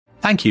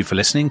Thank you for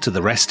listening to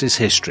The Rest is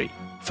History.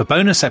 For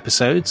bonus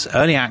episodes,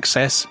 early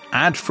access,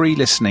 ad-free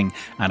listening,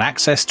 and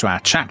access to our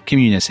chat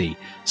community,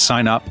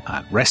 sign up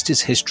at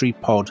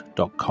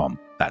restishistorypod.com.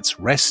 That's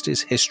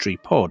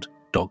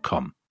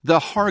restishistorypod.com. The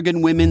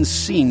Hargan women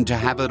seemed to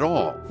have it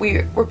all.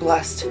 We were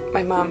blessed.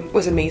 My mom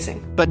was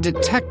amazing. But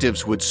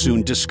detectives would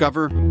soon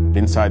discover...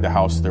 inside the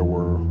house, there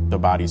were the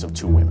bodies of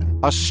two women.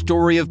 A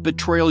story of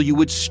betrayal you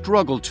would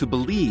struggle to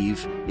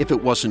believe if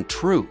it wasn't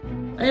true.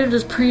 I am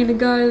just praying to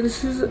God,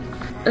 this is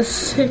a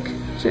sick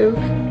joke.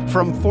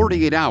 From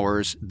 48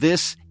 Hours,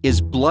 this is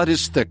Blood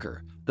is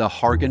Thicker, the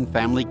Hargan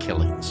Family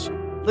Killings.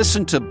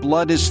 Listen to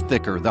Blood is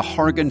Thicker, the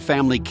Hargan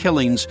Family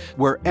Killings,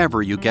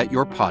 wherever you get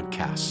your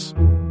podcasts.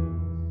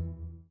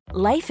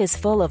 Life is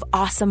full of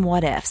awesome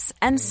what-ifs,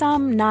 and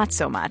some not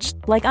so much,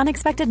 like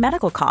unexpected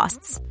medical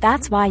costs.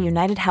 That's why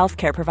United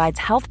Healthcare provides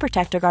Health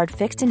Protector Guard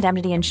fixed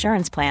indemnity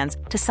insurance plans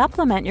to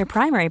supplement your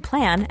primary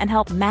plan and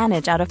help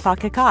manage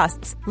out-of-pocket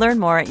costs. Learn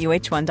more at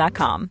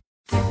uh1.com.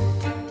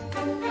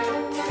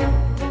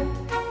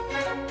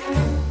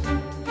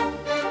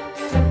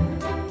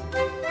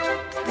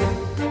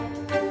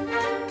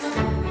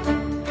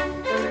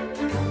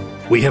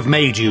 We have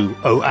made you,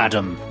 O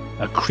Adam,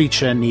 a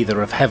creature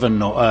neither of heaven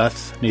nor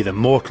earth, neither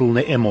mortal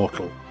nor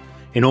immortal,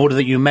 in order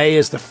that you may,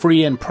 as the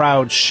free and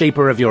proud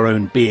shaper of your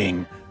own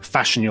being,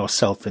 fashion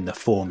yourself in the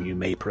form you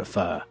may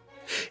prefer.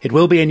 It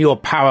will be in your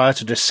power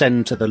to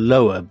descend to the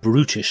lower,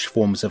 brutish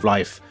forms of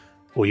life,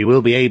 or you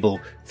will be able,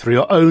 through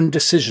your own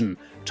decision,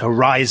 to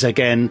rise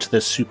again to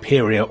the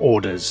superior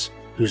orders,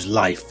 whose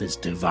life is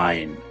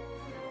divine.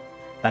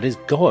 That is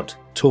God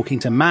talking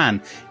to man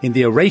in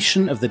the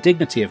Oration of the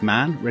Dignity of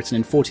Man, written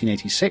in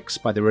 1486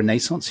 by the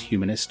Renaissance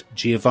humanist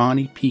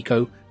Giovanni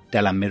Pico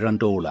della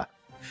Mirandola.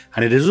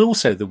 And it is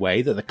also the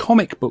way that the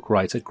comic book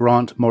writer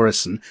Grant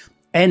Morrison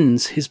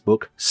ends his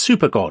book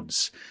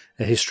Supergods,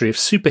 a history of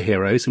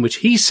superheroes, in which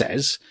he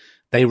says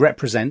they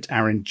represent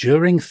our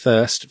enduring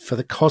thirst for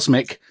the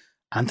cosmic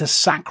and the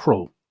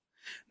sacral.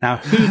 Now,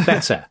 who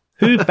better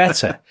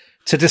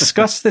to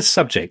discuss this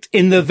subject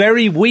in the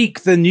very week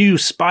the new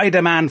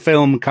Spider-Man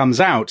film comes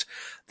out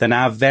than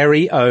our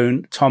very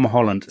own Tom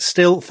Holland?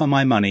 Still, for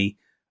my money,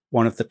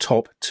 one of the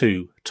top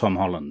two Tom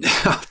Hollands.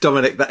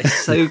 Dominic, that is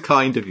so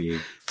kind of you.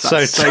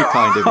 That's so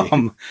kind of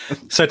you.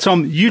 So,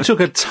 Tom, you took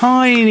a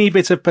tiny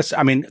bit of...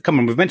 I mean, come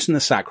on, we've mentioned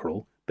the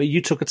sacral, but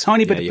you took a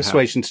tiny bit of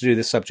persuasion to do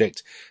this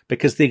subject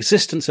because the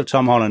existence of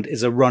Tom Holland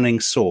is a running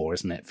sore,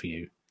 isn't it, for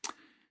you?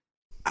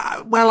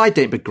 Well, I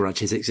don't begrudge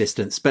his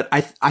existence, but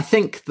I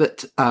think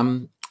that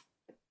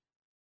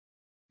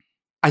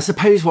I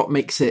suppose what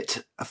makes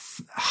it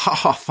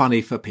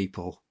funny for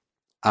people,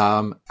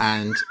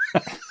 and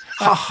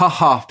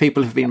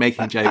people have been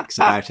making jokes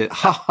about it,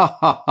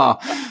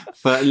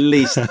 for at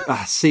least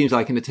seems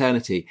like an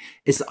eternity,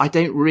 is that I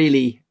don't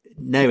really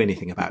know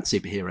anything about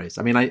superheroes.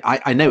 I mean,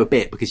 I know a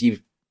bit because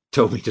you've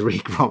told me to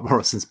read Grant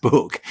Morrison's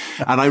book,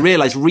 and I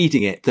realised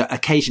reading it that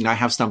occasionally I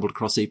have stumbled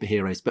across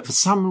superheroes, but for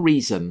some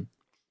reason.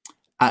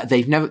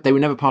 They were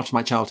never part of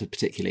my childhood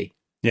particularly.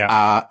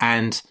 Yeah.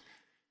 And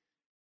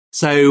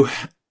so,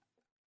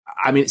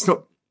 I mean, it's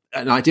not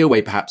an ideal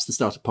way perhaps to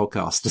start a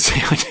podcast to say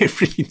I don't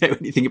really know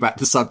anything about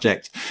the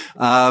subject.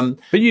 But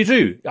you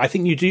do. I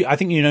think you do. I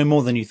think you know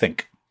more than you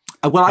think.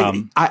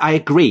 Well, I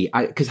agree.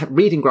 Because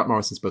reading Grant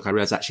Morrison's book, I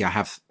realised actually I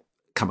have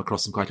come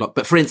across them quite a lot.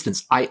 But for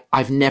instance,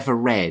 I've never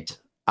read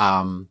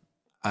a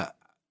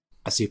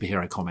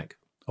superhero comic.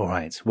 All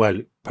right.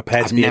 Well,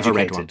 prepare to be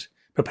educated.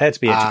 Prepare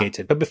to be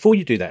educated. But before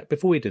we do that,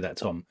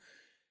 Tom,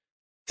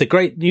 the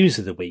great news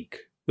of the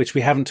week, which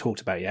we haven't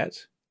talked about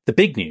yet, the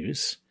big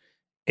news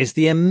is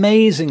the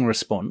amazing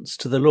response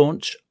to the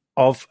launch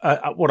of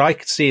what I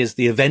could see as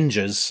the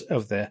Avengers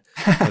of the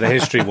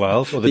history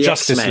world, or the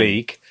Justice X-Men.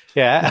 League.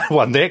 Yeah,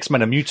 well, the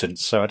X-Men are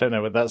mutants, so I don't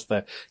know whether that's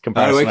the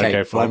comparison I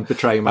go for. Well, I'm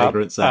betraying my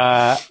ignorance.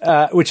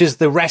 Which is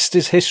the Rest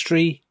is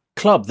History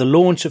Club, the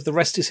launch of the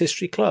Rest is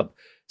History Club.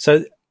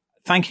 So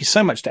thank you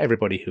so much to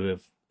everybody who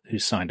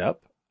signed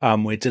up.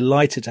 We're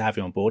delighted to have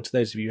you on board. To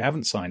those of you who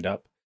haven't signed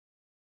up.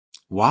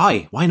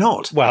 Why? Why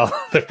not? Well,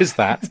 there is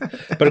that.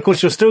 But of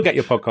course, you'll still get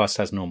your podcast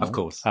as normal. Of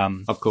course.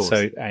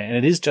 So, and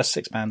it is just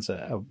 £6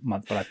 a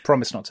month, but I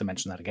promise not to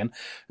mention that again.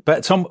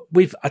 But Tom,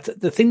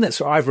 the thing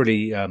that I've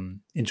really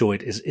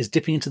enjoyed is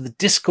dipping into the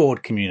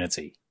Discord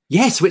community.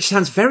 Yes, which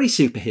sounds very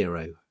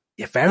superhero.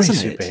 Yeah, very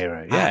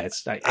superhero. Yeah,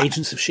 it's like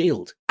Agents of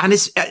S.H.I.E.L.D. And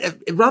it's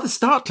rather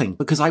startling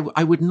because I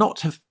would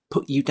not have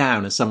put you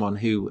down as someone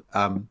who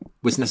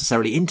was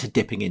necessarily into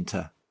dipping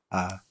into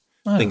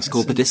things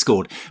called the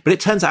Discord. But it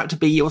turns out to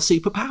be your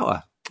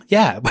superpower.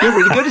 Yeah. You're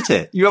really good at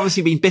it. You've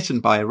obviously been bitten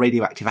by a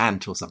radioactive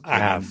ant or something. I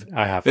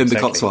have. In the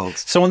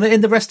Cotswolds. So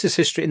in the Rest is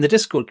History, in the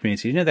Discord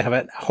community, they have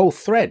a whole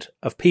thread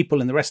of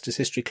people in the Rest is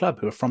History Club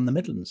who are from the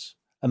Midlands,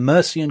 a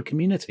Mercian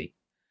community.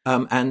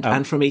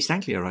 And from East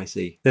Anglia, I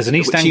see. There's an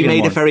East Anglia. You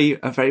made a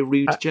very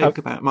rude joke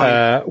about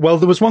my. Well,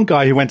 there was one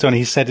guy who went on.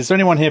 He said, "Is there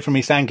anyone here from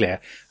East Anglia?"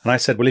 And I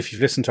said, "Well, if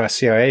you've listened to our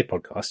CIA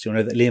podcast, you'll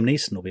know that Liam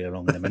Neeson will be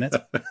along in a minute."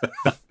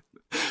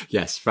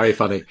 Yes, very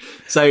funny.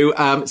 So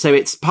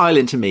it's pile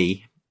into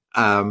me.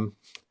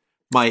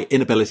 my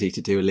inability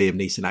to do a Liam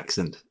Neeson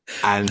accent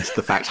and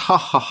the fact,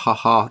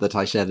 that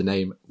I share the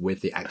name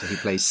with the actor who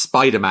plays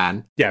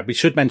Spider-Man. Yeah, we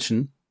should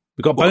mention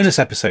we've got bonus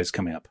episodes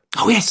coming up.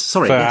 Oh, yes.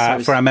 Sorry.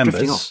 For our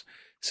members.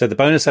 So the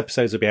bonus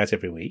episodes will be out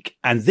every week.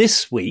 And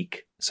this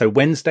week, so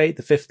Wednesday,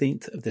 the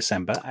 15th of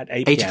December at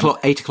 8 p.m.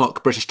 8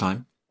 o'clock British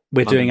time.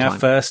 We're London doing our time.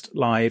 first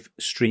live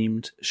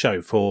streamed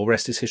show for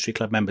Rest is History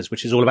Club members,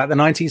 which is all about the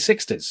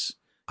 1960s.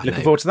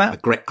 Looking forward to that?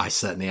 I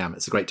certainly am.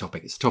 It's a great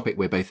topic. It's a topic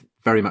we're both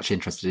very much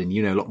interested in.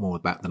 You know a lot more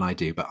about than I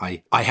do, but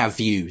I have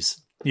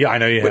views. Yeah, I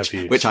know you have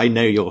views. Which I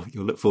know you'll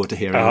look forward to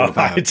hearing all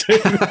about. I do.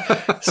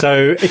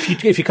 So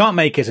if you can't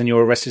make it and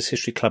you're a Rest is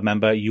History Club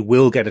member, you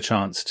will get a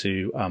chance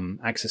to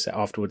access it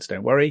afterwards.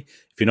 Don't worry.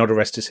 If you're not a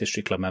Rest is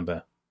History Club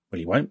member,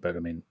 well, you won't, but I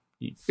mean...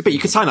 But you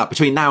could sign up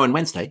between now and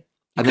Wednesday,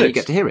 and then you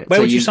get to hear it.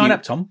 Where would you sign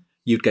up, Tom?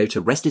 You'd go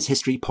to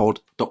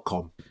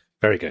restishistorypod.com.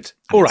 Very good.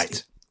 All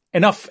right.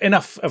 Enough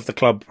of the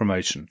club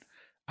promotion.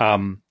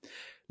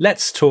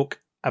 Let's talk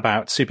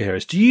about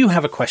superheroes. Do you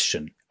have a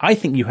question? I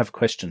think you have a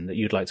question that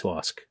you'd like to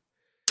ask.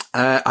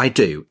 I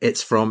do.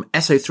 It's from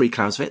SO3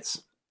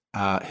 Clausewitz,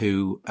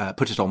 who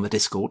put it on the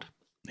Discord.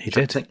 He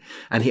did.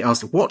 And he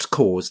asked, what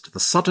caused the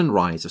sudden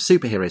rise of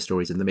superhero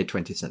stories in the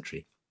mid-20th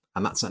century?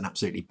 And that's an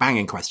absolutely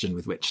banging question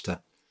with which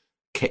to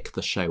kick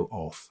the show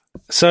off.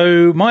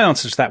 So my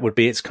answer to that would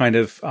be it's kind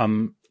of,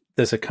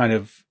 there's a kind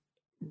of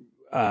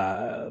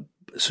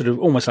sort of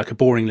almost like a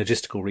boring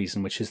logistical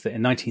reason, which is that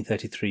in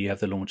 1933 you have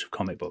the launch of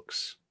comic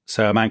books.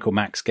 So a man called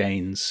Max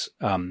Gaines,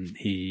 I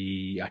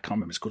can't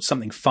remember, it's called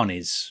something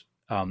Funnies.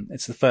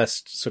 It's the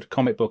first sort of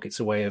comic book.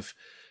 It's a way of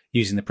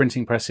using the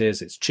printing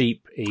presses. It's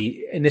cheap.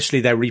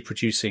 Initially they're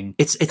reproducing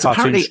it's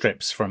cartoon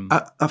strips from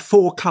a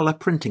 4-color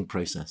printing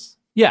process.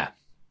 Yeah.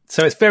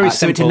 So it's very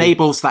simple. So it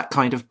enables that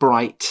kind of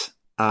bright,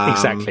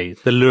 exactly,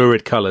 the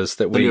lurid colours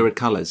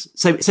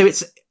So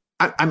it's,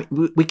 I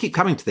mean, we keep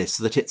coming to this,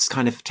 that it's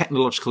kind of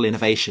technological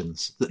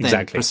innovations that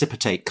then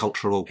precipitate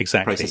cultural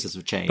processes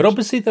of change. But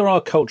obviously there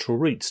are cultural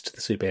roots to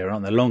the superhero,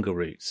 aren't there? Longer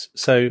roots.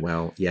 So,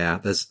 well, yeah,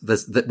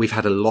 we've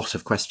had a lot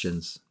of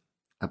questions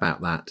about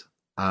that.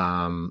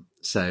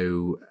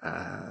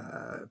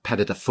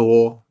 Pedida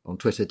 4 on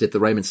Twitter, did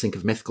the Romans think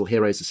of mythical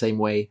heroes the same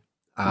way?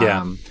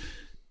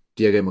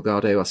 Diogo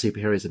Morgado, are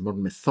superheroes in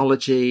modern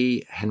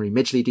mythology? Henry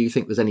Midgley, do you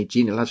think there's any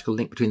genealogical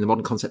link between the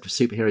modern concept of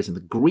superheroes and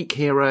the Greek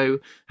hero?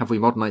 Have we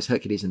modernized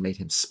Hercules and made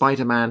him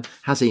Spider-Man?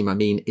 Hazim, I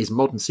mean, is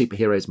modern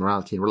superheroes'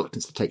 morality and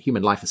reluctance to take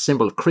human life a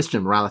symbol of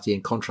Christian morality in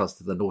contrast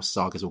to the Norse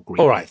sagas or Greek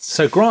All right, myths?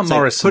 so Grant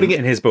Morrison, putting it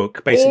in his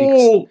book,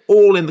 basically...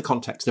 All in the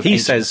context of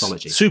ancient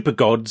mythology. He says super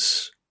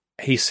gods,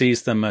 he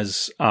sees them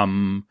as...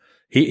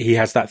 He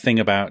has that thing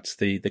about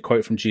the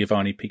quote from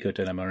Giovanni Pico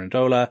della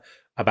Mirandola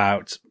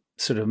about...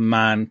 sort of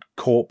man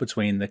caught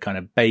between the kind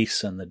of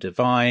base and the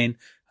divine,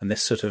 and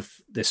this sort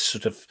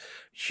of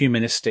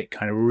humanistic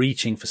kind of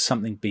reaching for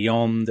something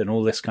beyond and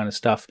all this kind of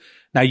stuff.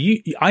 Now,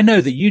 I know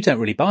that you don't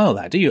really buy all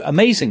that, do you?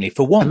 Amazingly,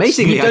 for once,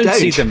 you don't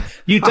see them.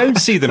 You don't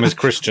see them as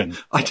Christian.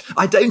 I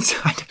don't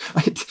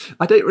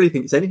really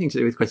think it's anything to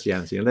do with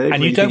Christianity,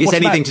 and you don't think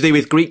it's anything to do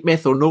with Greek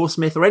myth or Norse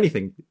myth or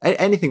anything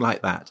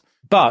like that.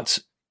 But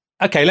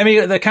okay, let me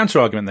get the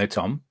counter argument though,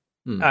 Tom,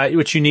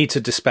 which you need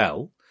to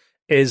dispel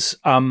is.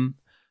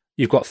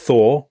 You've got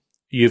Thor.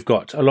 You've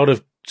got a lot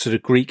of sort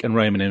of Greek and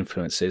Roman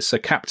influences. So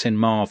Captain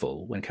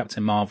Marvel, when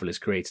Captain Marvel is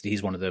created,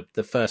 he's one of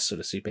the first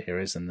sort of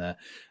superheroes in the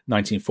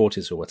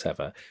 1940s or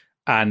whatever.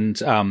 And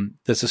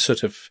there's a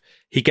sort of,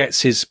 he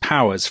gets his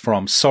powers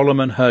from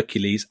Solomon,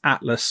 Hercules,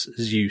 Atlas,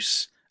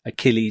 Zeus,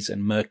 Achilles,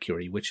 and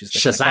Mercury, which is the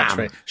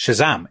Shazam.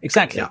 Shazam,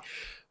 exactly. Yeah.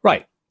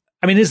 Right.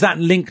 I mean, is that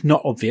link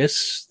not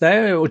obvious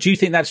there, or do you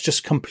think that's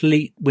just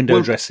complete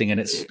window dressing and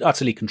it's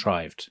utterly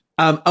contrived?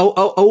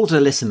 Older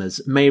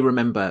listeners may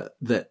remember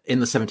that in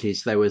the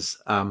 70s there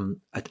was a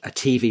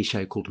TV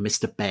show called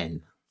Mr.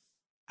 Ben,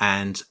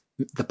 and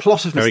the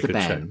plot of Mr.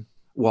 Ben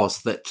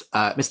was that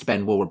Mr.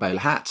 Ben wore a bowler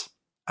hat.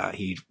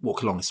 He'd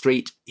walk along the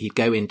street. He'd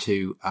go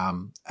into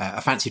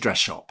a fancy dress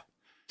shop,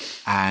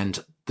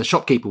 and the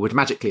shopkeeper would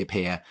magically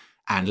appear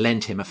and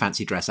lend him a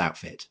fancy dress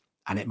outfit.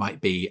 And it might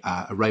be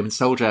a Roman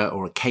soldier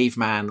or a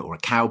caveman or a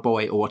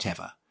cowboy or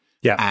whatever.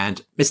 Yeah.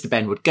 And Mr.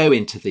 Ben would go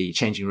into the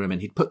changing room and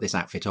he'd put this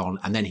outfit on,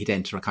 and then he'd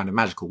enter a kind of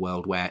magical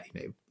world where,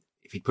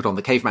 if he'd put on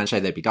the caveman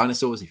show, there'd be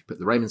dinosaurs. If he put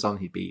the Romans on,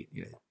 he'd be,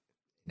 in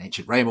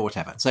ancient Rome or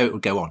whatever. So it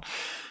would go on.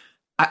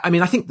 I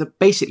mean, I think that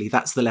basically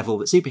that's the level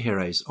that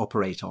superheroes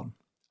operate on.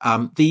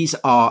 These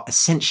are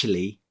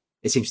essentially,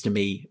 it seems to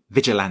me,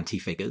 vigilante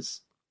figures.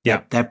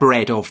 Yeah. They're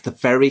bred of the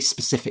very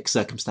specific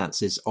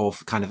circumstances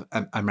of kind of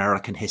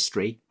American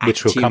history,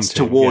 which attitudes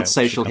towards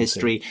social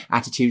history,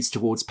 attitudes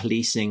towards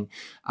policing,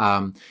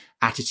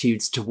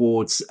 attitudes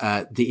towards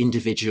the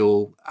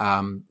individual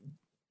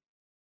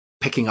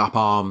picking up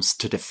arms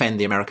to defend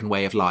the American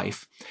way of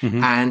life.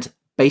 Mm-hmm. And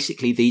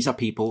basically, these are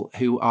people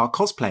who are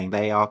cosplaying.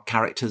 They are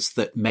characters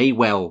that may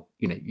well,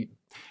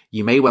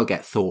 you may well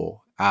get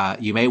Thor,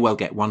 you may well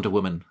get Wonder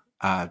Woman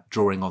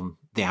drawing on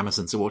the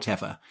Amazons or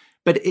whatever.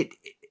 But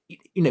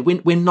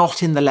we're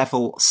not in the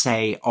level,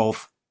 say,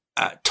 of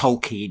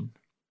Tolkien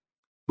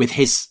with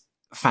his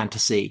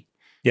fantasy,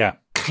 Yeah.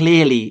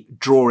 Clearly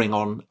drawing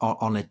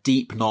on a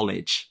deep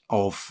knowledge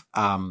of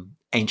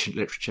ancient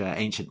literature,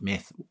 ancient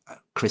myth,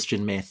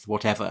 Christian myth,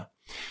 whatever,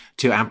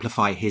 to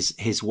amplify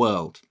his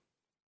world.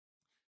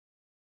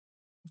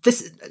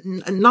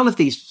 None of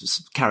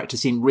these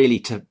characters seem really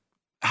to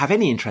have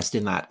any interest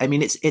in that. I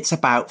mean, it's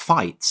about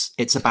fights.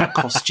 It's about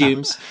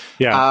costumes.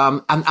 Yeah.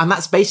 And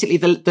that's basically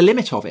the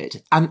limit of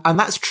it. And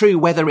that's true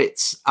whether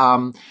it's,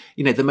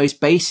 the most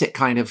basic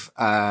kind of,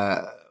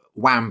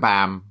 wham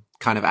bam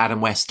kind of Adam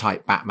West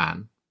type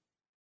Batman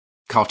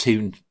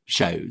cartoon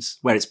shows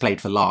where it's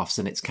played for laughs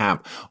and it's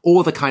camp,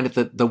 or the kind of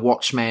the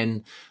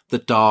Watchmen, the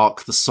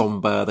dark, the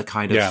somber, the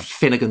kind of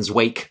Finnegan's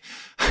Wake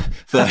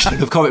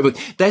version of comic book.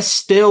 They're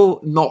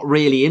still not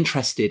really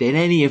interested in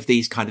any of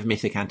these kind of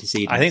mythic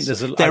antecedents. I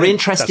think they're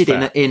interested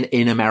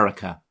in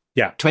America.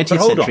 Yeah.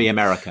 20th century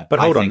America. But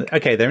hold on.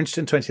 Okay, they're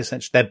interested in 20th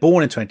century. They're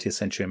born in 20th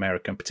century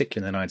America, and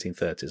particularly in the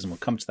 1930s, and we'll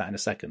come to that in a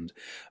second.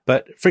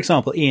 But for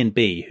example, Ian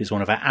B., who's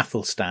one of our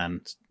Athelstan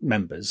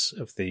members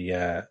of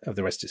the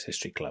Rest is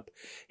History Club,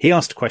 he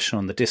asked a question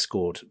on the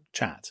Discord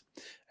chat,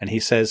 and he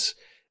says,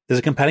 there's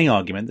a compelling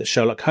argument that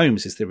Sherlock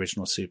Holmes is the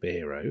original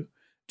superhero.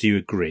 Do you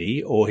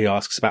agree? Or he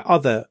asks about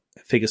other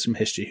figures from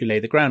history who lay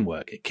the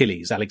groundwork: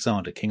 Achilles,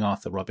 Alexander, King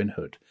Arthur, Robin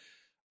Hood.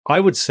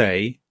 I would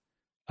say,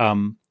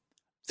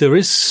 there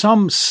is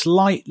some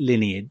slight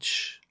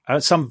lineage,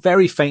 some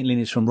very faint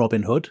lineage from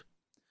Robin Hood,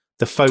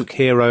 the folk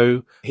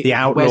hero, the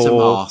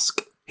outlaw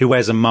who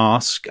wears a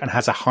mask and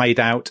has a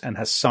hideout and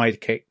has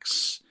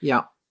sidekicks.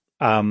 Yeah.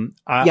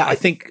 I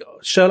think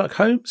Sherlock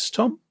Holmes,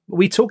 Tom,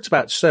 we talked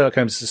about Sherlock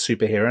Holmes as a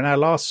superhero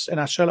in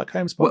our Sherlock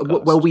Holmes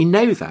podcast. Well, we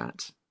know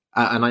that.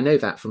 And I know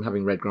that from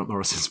having read Grant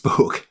Morrison's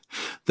book,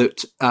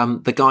 that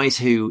the guys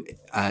who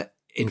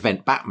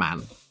invent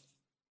Batman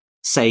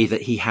say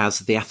that he has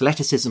the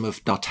athleticism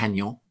of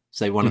D'Artagnan.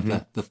 So one of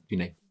the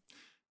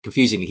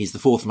confusingly, he's the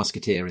fourth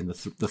musketeer in the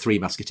Three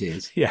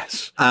Musketeers.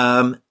 Yes.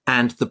 And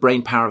the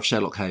brain power of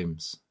Sherlock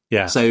Holmes.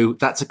 Yeah. So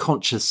that's a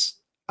conscious,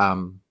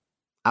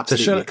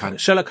 absolutely so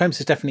Sherlock Holmes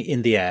is definitely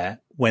in the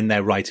air when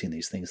they're writing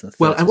these things. And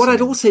what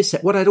I'd also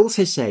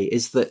say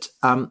is that,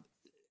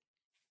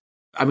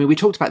 we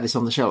talked about this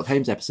on the Sherlock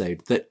Holmes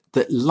episode,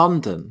 that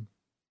London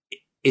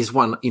is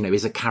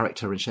is a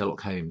character in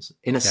Sherlock Holmes.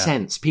 In a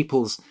sense,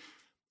 people's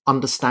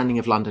understanding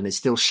of London is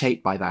still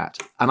shaped by that.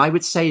 And I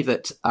would say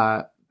that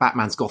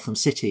Batman's Gotham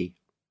City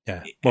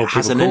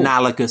has an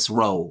analogous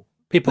role.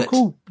 People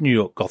call New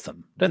York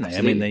Gotham, don't they?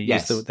 Absolutely. I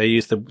mean, they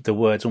use the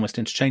words almost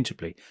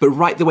interchangeably. But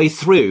right the way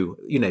through,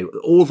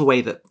 all the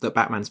way that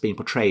Batman's being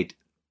portrayed,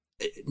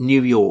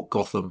 New York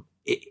Gotham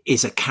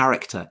is a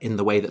character in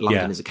the way that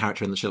London is a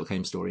character in the Sherlock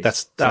Holmes stories.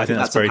 I think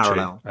that's very true.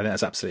 I think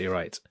that's absolutely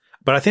right.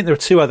 But I think there are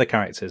two other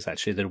characters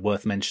actually that are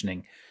worth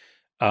mentioning.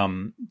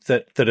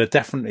 That are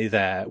definitely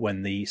there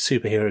when the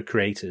superhero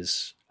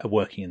creators are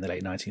working in the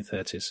late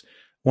 1930s.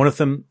 One of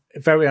them,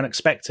 very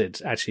unexpected,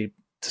 actually,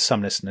 to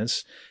some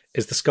listeners,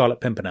 is the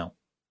Scarlet Pimpernel.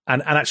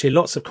 And actually,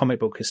 lots of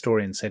comic book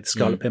historians say the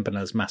Scarlet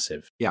Pimpernel is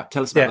massive. Yeah,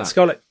 tell us about that.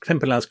 Scarlet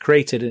Pimpernel was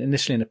created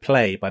initially in a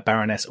play by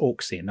Baroness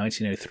Orczy in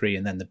 1903,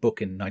 and then the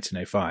book in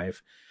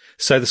 1905.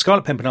 So the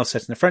Scarlet Pimpernel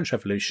set in the French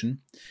Revolution.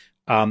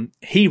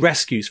 He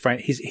rescues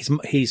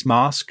he's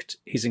masked.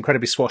 He's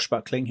incredibly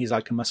swashbuckling. He's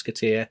like a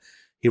musketeer.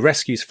 He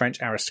rescues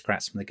French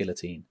aristocrats from the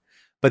guillotine.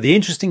 But the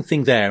interesting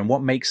thing there, and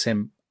what makes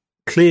him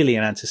clearly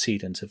an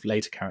antecedent of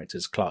later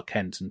characters, Clark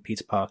Kent and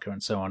Peter Parker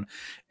and so on,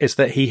 is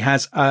that he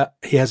has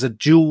a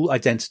dual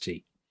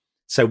identity.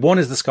 So one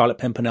is the Scarlet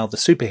Pimpernel, the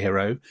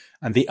superhero,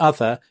 and the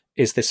other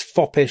is this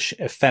foppish,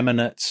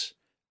 effeminate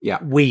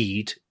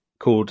weed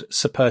called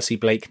Sir Percy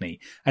Blakeney.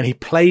 And he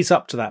plays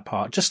up to that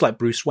part, just like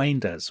Bruce Wayne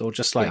does, or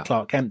just like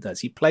Clark Kent does.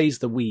 He plays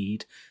the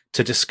weed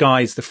to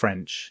disguise the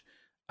French.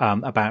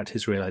 About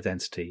his real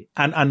identity.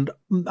 And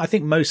I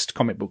think most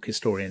comic book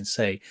historians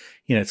say,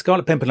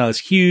 Scarlet Pimpernel is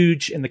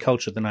huge in the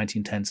culture of the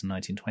 1910s and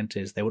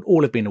 1920s. They would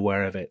all have been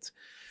aware of it.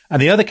 And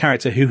the other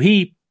character who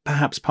he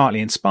perhaps partly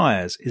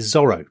inspires is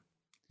Zorro.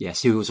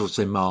 Yes, who was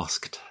also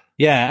masked.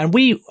 Yeah, and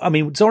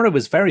Zorro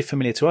was very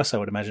familiar to us, I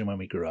would imagine, when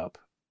we grew up.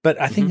 But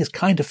I think he's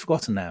kind of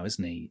forgotten now,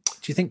 isn't he?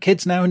 Do you think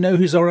kids now know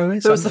who Zorro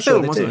is? There was the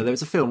film, wasn't there? There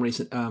was a film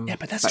recent. Yeah,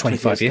 but that's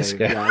 25 years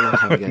ago. Yeah, a long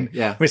time ago.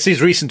 Yeah. It seems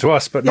recent to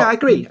us, but not. Yeah, I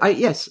agree.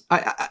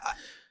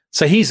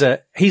 So he's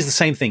the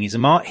same thing.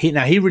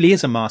 He really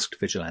is a masked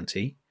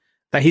vigilante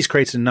that he's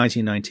created in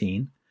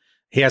 1919.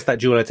 He has that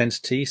dual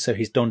identity. So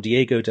he's Don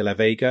Diego de la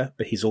Vega,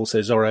 but he's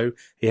also Zorro.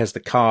 He has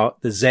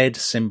the Z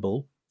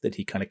symbol that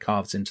he kind of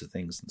carves into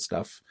things and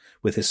stuff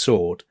with his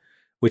sword,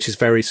 which is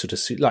very sort of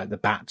like the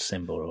bat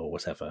symbol or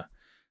whatever.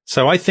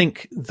 So I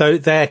think though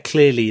they're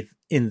clearly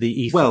in the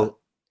ether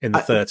in the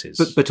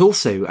 30s. But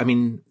also,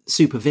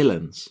 super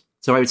villains.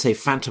 So I would say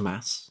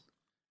Fantomas.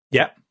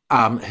 Yeah.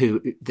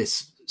 Who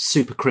this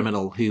super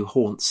criminal who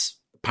haunts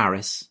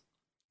Paris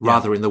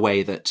rather in the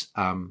way that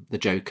the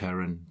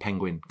Joker and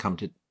Penguin come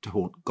to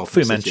haunt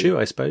Gotham Fu Manchu, City.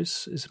 I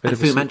suppose, is a bit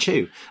and of Fu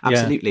Manchu,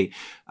 absolutely.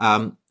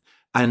 Yeah.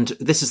 And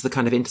this is the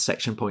kind of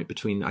intersection point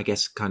between, I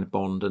guess, kind of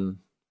Bond and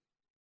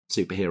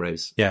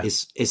superheroes. Yeah.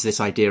 Is this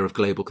idea of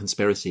global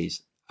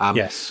conspiracies.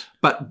 Yes.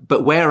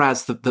 But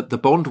whereas the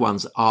Bond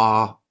ones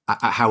are,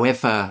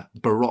 however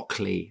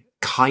baroquely,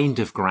 kind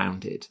of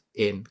grounded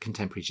in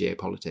contemporary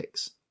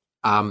geopolitics.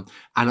 And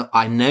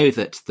I know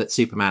that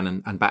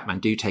Superman and Batman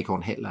do take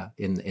on Hitler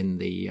in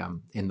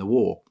the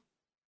war.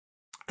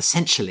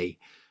 Essentially,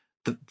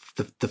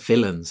 the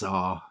villains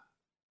are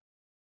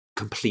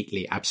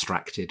completely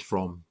abstracted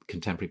from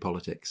contemporary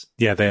politics.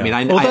 Yeah, they are. I mean,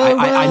 I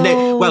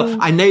know. Well,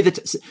 I know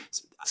that.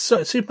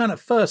 So Superman at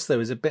first, though,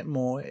 is a bit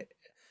more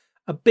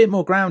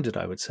grounded,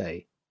 I would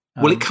say.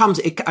 Well,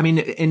 I mean,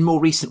 in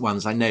more recent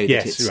ones, I know that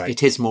yes, right.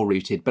 it is more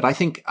rooted. But I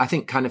think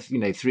kind of,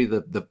 through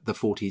the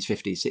 40s,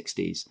 50s,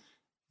 60s,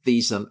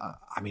 these are.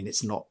 I mean,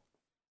 it's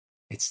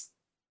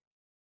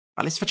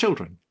for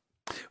children.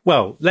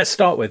 Well, let's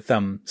start with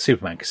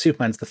Superman, because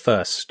Superman's the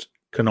first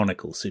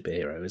canonical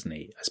superhero, isn't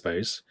he? I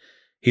suppose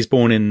he's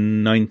born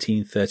in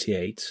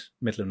 1938,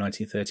 middle of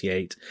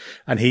 1938,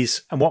 and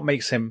what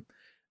makes him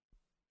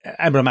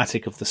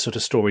emblematic of the sort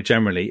of story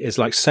generally is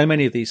like so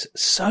many of these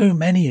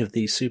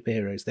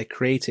superheroes, they're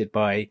created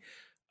by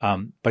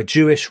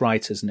Jewish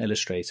writers and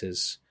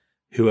illustrators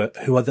who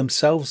are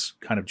themselves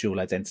kind of dual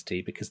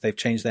identity because they've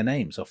changed their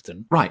names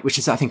often. Right, which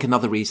is, I think,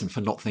 another reason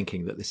for not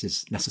thinking that this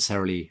is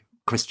necessarily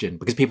Christian,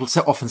 because people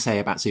so often say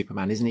about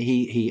Superman, isn't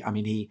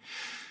he?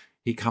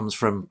 He comes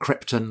from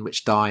Krypton,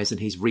 which dies,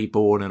 and he's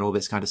reborn, and all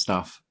this kind of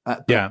stuff.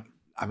 Yeah,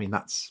 I mean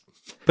that's.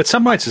 But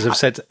some writers have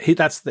said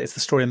it's the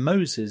story of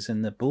Moses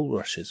in the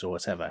bulrushes or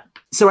whatever.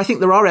 So I think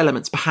there are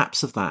elements,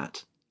 perhaps, of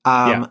that.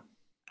 As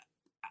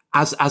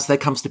there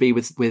comes to be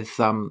with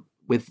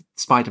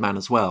Spider-Man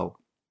as well,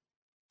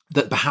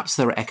 that perhaps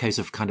there are echoes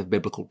of kind of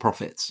biblical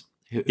prophets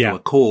who are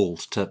called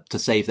to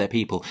save their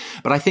people.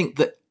 But I think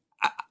that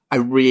I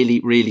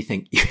really, really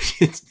think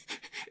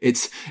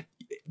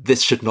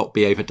this should not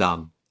be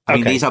overdone. I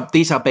mean,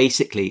 these are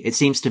basically, it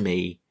seems to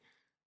me,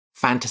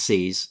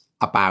 fantasies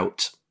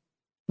about.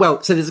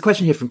 Well, so there's a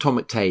question here from Tom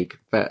McTague,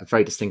 a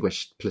very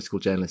distinguished political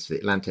journalist for The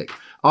Atlantic.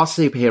 Are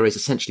superheroes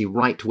essentially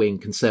right-wing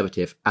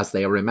conservative as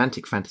they are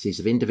romantic fantasies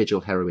of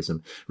individual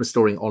heroism,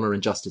 restoring honour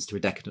and justice to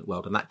a decadent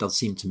world? And that does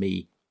seem to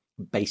me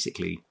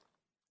basically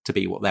to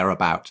be what they're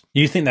about.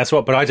 You think that's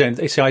what, but I don't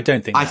think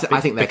that.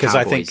 I think they're cowboys.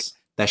 I think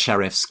they're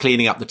sheriffs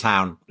cleaning up the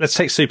town. Let's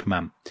take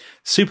Superman.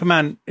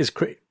 Superman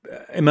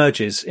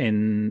emerges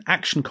in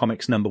Action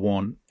Comics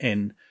 #1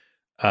 in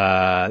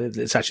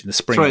it's actually in the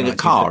spring. Throwing a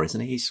car,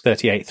 isn't he? He's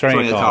 38.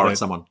 Throwing a car at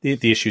someone.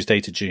 The issue's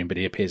dated June, but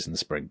he appears in the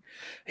spring.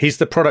 He's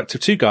the product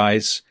of two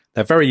guys.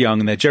 They're very young,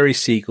 and they're Jerry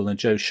Siegel and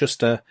Joe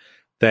Shuster.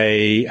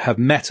 They have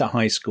met at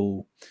high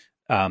school.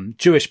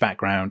 Jewish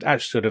background.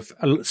 Actually, sort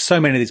of so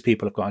many of these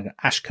people have got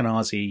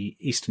Ashkenazi,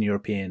 Eastern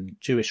European,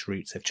 Jewish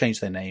roots. They've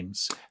changed their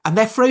names, and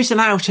they're frozen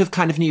out of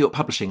kind of New York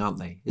publishing, aren't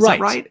they? Is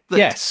that right?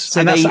 Yes,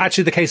 so that's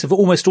actually the case of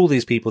almost all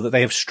these people, that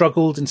they have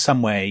struggled in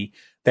some way.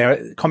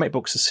 Their comic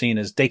books are seen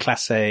as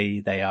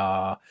déclassé.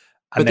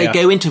 But they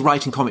go into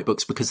writing comic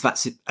books because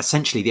that's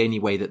essentially the only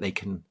way that they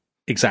can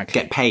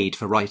get paid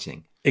for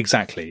writing.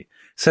 Exactly.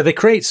 So they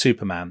create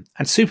Superman,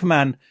 and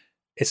Superman.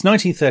 It's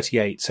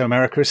 1938, so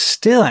America is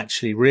still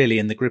actually really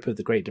in the grip of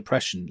the Great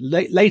Depression,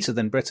 later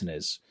than Britain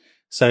is.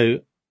 So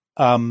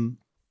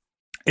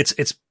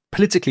it's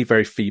politically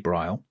very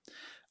febrile.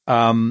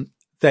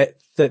 The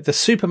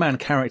Superman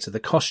character, the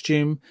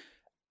costume,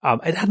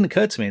 it hadn't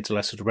occurred to me until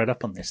I sort of read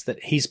up on this,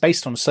 that he's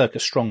based on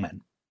circus strongmen.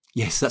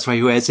 Yes, that's why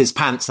he wears his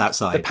pants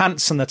outside. The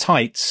pants and the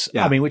tights,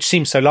 I mean, which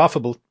seems so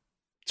laughable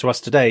to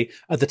us today,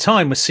 at the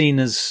time was seen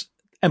as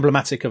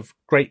emblematic of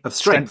great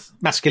strength,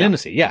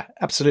 masculinity. Yeah,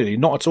 absolutely.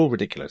 Not at all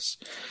ridiculous.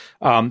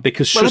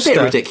 Because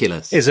Schuster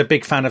is a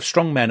big fan of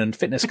strongmen and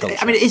fitness culture.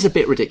 I mean, it is a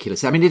bit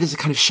ridiculous. I mean, it is a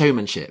kind of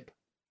showmanship.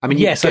 I mean,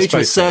 you go to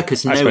a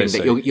circus knowing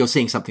that you're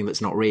seeing something that's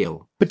not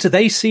real. But do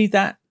they see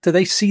that? Do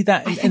they see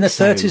that in the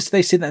 30s? Do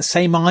they see that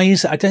same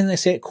eyes? I don't think they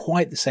see it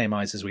quite the same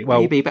eyes as we.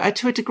 Well, maybe, but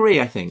to a degree,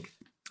 I think.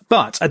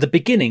 But at the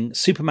beginning,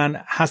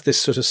 Superman has this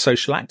sort of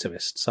social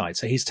activist side.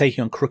 So he's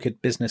taking on crooked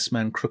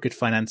businessmen, crooked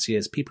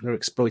financiers, people who are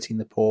exploiting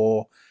the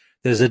poor.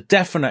 There's a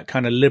definite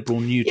kind of liberal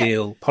New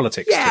Deal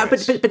politics. Yeah,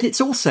 but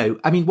it's also,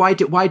 I mean, why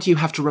do you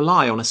have to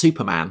rely on a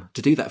Superman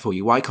to do that for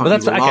you? Why can't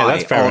you rely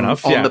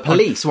on the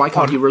police? Why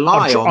can't you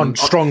rely on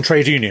strong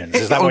trade unions?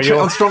 Is that what you're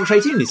on strong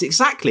trade unions?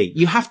 Exactly.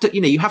 You have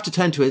to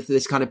turn to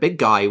this kind of big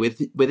guy with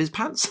his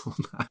pants on.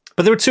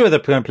 But there are two other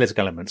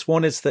political elements.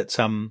 One is that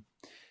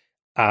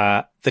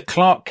the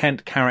Clark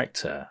Kent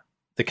character,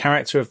 the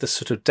character of the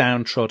sort of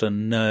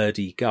downtrodden,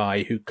 nerdy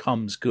guy who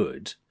comes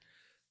good,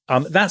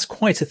 that's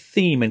quite a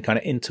theme in kind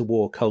of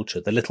interwar culture.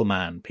 The little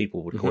man,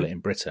 people would call it in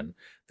Britain.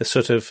 The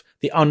sort of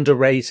the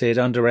underrated,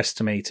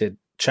 underestimated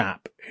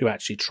chap who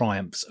actually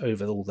triumphs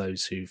over all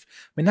those who've.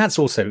 I mean, that's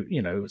also,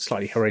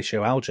 slightly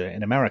Horatio Alger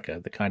in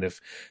America. The kind of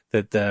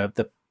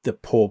the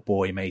poor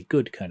boy made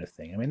good kind of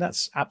thing. I mean,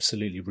 that's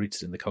absolutely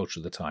rooted in the culture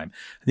of the time.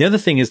 And the other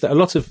thing is that a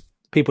lot of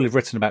people who've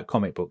written about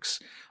comic books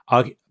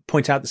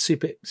point out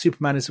that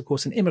Superman is, of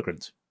course, an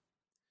immigrant.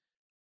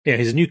 Yeah,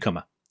 he's a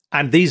newcomer.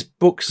 And these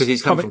books... Because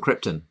he's come from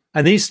Krypton.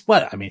 And these,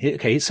 well, I mean,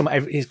 okay,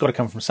 he's got to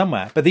come from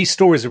somewhere. But these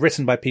stories are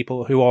written by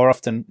people who are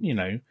often,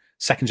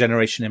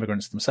 second-generation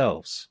immigrants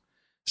themselves.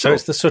 So Sure.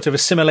 it's the sort of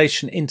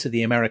assimilation into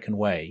the American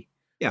way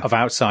of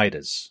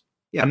outsiders.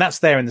 Yeah. And that's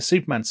there in the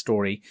Superman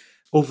story.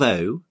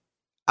 Although,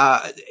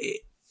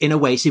 in a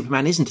way,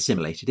 Superman isn't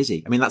assimilated, is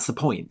he? I mean, that's the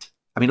point.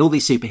 I mean, all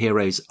these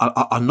superheroes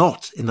are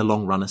not, in the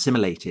long run,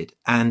 assimilated.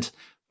 And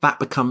that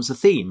becomes a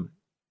theme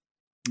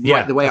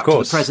right the way up to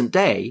the present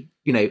day,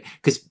 you know,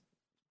 because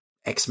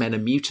X-Men are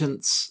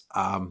mutants,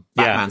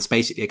 Batman's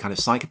basically a kind of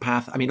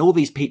psychopath. I mean, all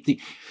these people,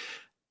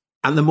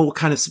 and the more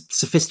kind of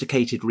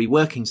sophisticated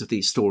reworkings of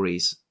these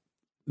stories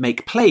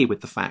make play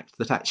with the fact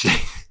that actually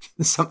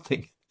there's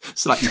something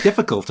slightly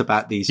difficult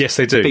about these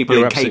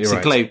people in capes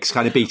and cloaks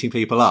kind of beating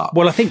people up.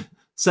 Well, I think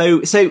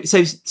so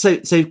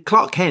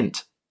Clark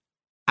Kent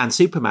and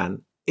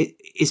Superman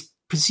is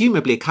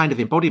presumably a kind of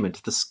embodiment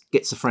of the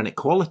schizophrenic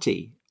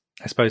quality,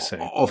 I suppose so,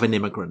 of an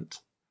immigrant.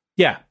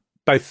 Yeah,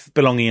 both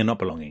belonging and not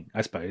belonging,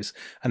 I suppose.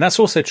 And that's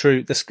also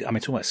true. Talking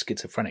about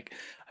schizophrenic.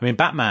 I mean,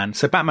 Batman.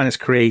 So Batman is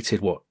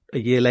created, a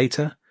year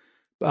later?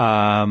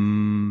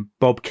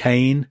 Bob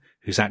Kane,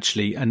 who's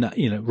actually,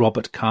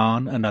 Robert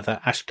Kahn,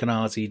 another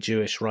Ashkenazi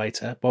Jewish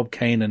writer, Bob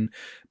Kane and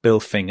Bill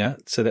Finger.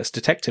 So that's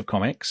Detective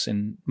Comics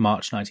in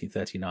March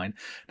 1939.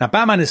 Now,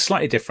 Batman is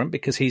slightly different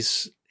because he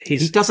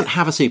doesn't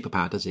have a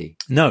superpower, does he?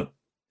 No.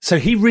 So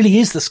he really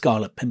is the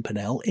Scarlet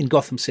Pimpernel in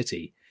Gotham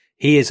City.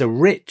 He is a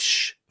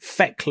rich,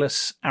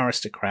 feckless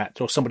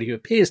aristocrat, or somebody who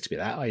appears to be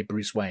that, i.e.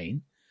 Bruce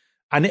Wayne.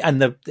 And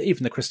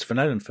even the Christopher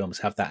Nolan films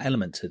have that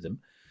element to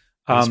them.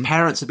 His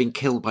parents have been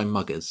killed by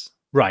muggers.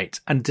 Right.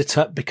 And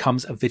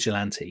becomes a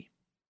vigilante.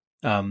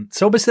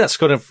 So obviously that's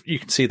you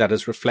can see that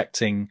as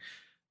reflecting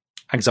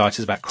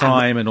anxieties about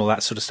crime and all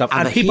that sort of stuff.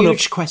 And a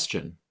huge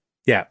question.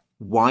 Yeah.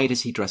 Why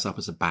does he dress up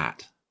as a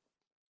bat?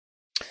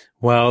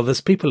 Well, there's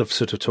people have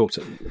sort of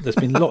there's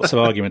been lots of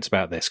arguments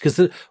about this,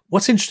 because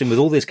what's interesting with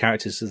all these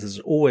characters is there's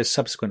always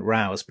subsequent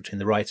rows between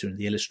the writer and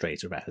the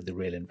illustrator about who the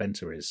real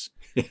inventor is.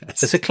 Yes.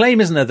 There's a claim,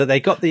 isn't there, that they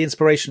got the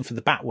inspiration for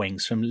the bat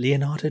wings from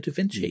Leonardo da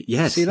Vinci.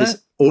 Yes, see that?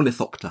 His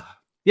ornithopter.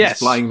 Yes. His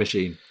flying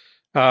machine.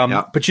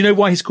 But do you know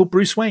why he's called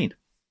Bruce Wayne?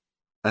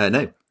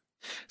 No.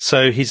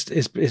 So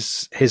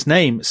his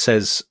name,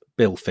 says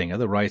Bill Finger,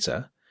 the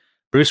writer,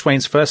 Bruce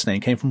Wayne's first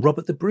name came from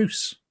Robert the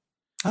Bruce.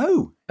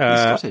 Oh, he's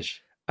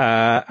Scottish.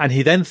 And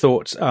he then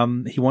thought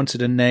he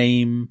wanted a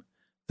name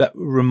that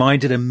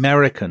reminded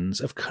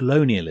Americans of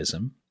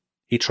colonialism.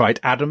 He tried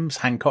Adams,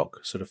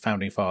 Hancock, sort of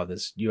founding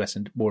fathers, U.S.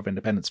 and War of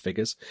Independence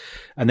figures.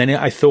 And then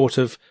I thought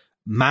of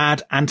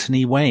Mad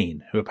Anthony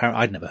Wayne, who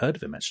apparently I'd never heard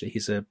of him, actually.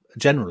 He's a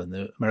general in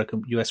the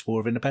U.S. War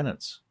of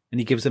Independence.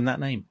 And he gives him that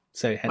name.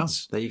 So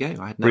hence, there you go.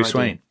 I had no Bruce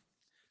idea. Wayne.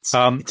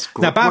 It's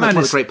great. Now, Batman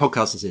what a great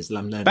podcast this is.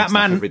 I'm learning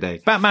stuff every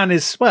day. Batman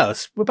is,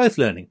 we're both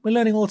learning. We're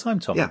learning all the time,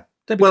 Tom. Yeah.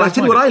 Well, I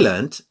tell you what I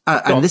learned,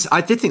 and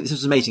I did think this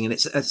was amazing, and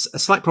it's a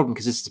slight problem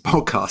because this is a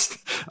podcast.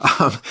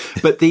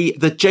 But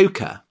the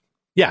Joker,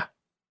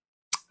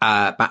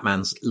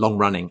 Batman's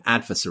long-running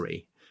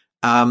adversary,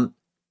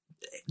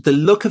 the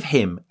look of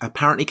him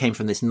apparently came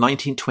from this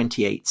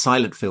 1928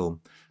 silent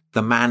film,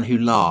 The Man Who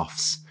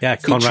Laughs,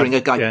 featuring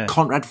a guy,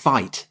 Conrad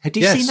Veidt. Had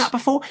you seen that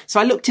before? So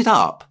I looked it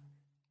up,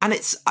 and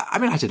I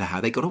don't know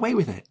how they got away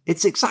with it.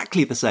 It's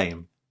exactly the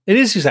same. It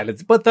is exactly,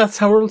 but that's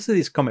how all of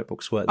these comic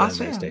books work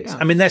these days. Yeah.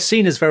 I mean, they're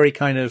seen as very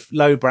kind of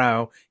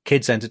lowbrow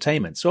kids'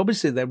 entertainment. So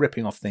obviously they're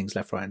ripping off things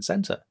left, right, and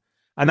centre.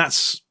 And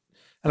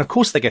of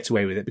course they get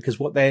away with it because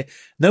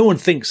no one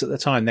thinks at the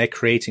time they're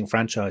creating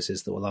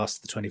franchises that will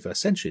last the 21st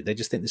century. They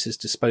just think this is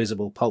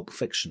disposable pulp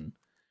fiction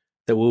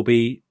that will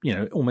be,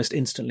 almost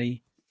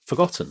instantly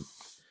forgotten.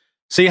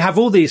 So you have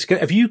all these.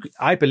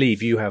 I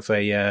believe you have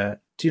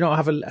do you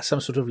not have some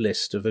sort of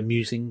list of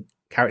amusing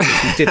characters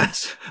who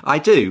didn't? I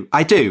do.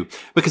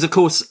 Because, of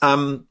course,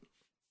 Superman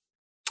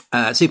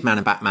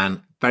and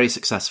Batman, very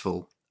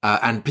successful,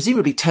 and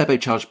presumably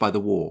turbocharged by the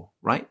war,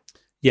 right?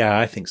 Yeah,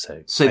 I think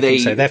so. So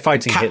they're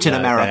fighting Captain Hitler,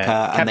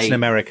 America. Captain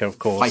America, of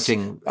course.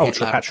 Fighting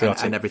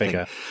ultra-patriotic and everything.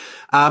 Figure.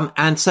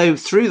 And so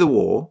through the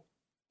war,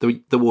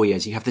 the war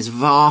years, you have this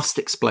vast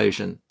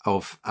explosion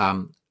of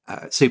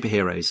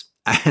superheroes.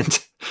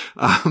 And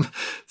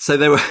so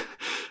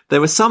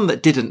there were some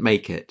that didn't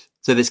make it.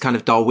 So this kind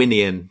of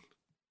Darwinian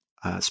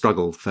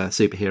struggle for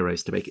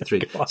superheroes to make it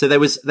through. So there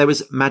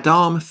was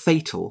Madame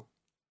Fatal.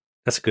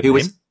 That's a good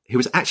name. Who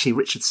was actually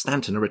Richard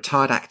Stanton, a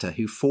retired actor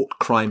who fought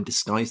crime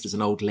disguised as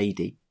an old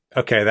lady.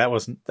 Okay, that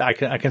wasn't. I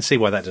can see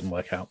why that didn't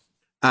work out.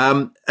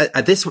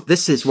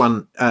 This is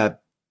one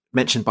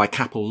mentioned by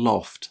Capel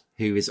Loft,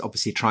 who is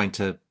obviously trying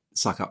to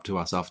suck up to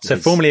us after. So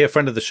formerly a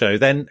friend of the show,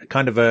 then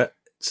kind of a.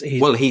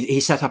 He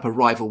set up a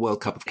rival World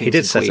Cup of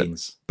Kings and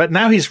Queens. But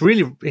now he's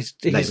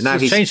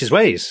changed his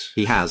ways.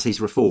 He has. He's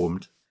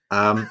reformed.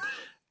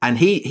 And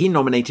he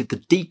nominated the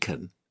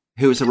Deacon,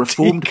 who is a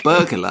reformed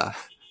burglar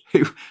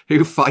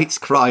who fights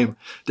crime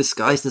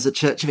disguised as a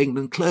Church of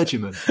England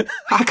clergyman.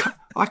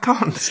 I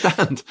can't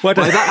understand why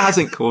that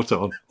hasn't caught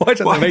on. Why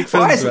don't they make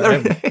films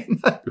about him?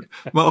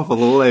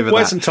 Marvel all over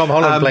Why that. isn't Tom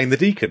Holland playing the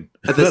Deacon?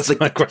 That's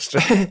my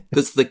question.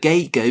 There's the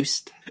Gay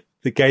Ghost.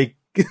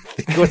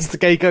 What's the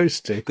Gay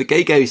Ghost do? The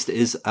Gay Ghost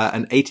is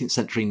an 18th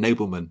century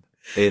nobleman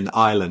in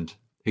Ireland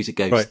who's a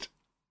ghost. Right.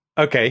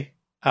 Okay.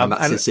 And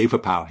that's his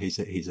superpower. He's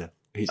a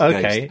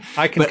okay. ghost.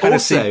 I can but kind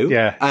also, of see,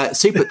 yeah.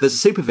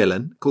 there's a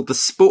supervillain called the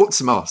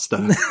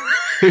Sportsmaster,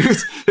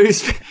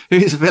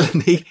 whose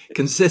villainy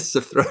consists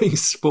of throwing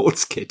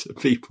sports kit at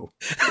people.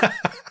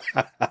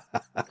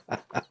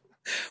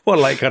 Well,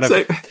 like kind of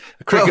a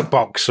cricket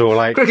box or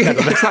like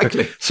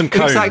exactly some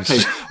cones. Exactly.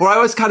 Or I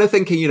was kind of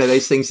thinking,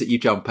 those things that you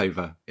jump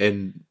over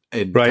in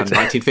kind of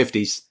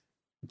 1950s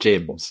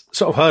gyms,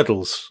 sort of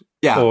hurdles.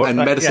 Yeah, and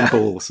medicine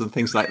balls and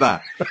things like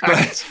that.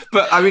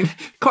 But I mean,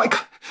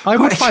 I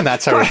would find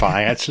that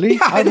terrifying, actually. Yeah,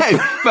 I know.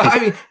 But I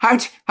mean,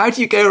 how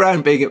do you go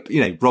around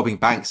being, robbing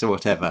banks or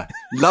whatever,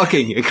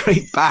 lugging a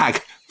great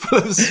bag full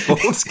of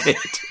sports kit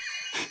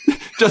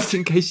just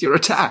in case you're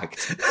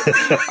attacked?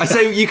 So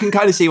you can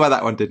kind of see why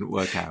that one didn't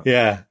work out.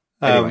 Yeah.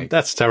 Anyway.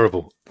 That's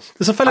terrible.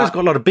 There's a fellow who's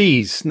got a lot of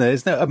bees. No,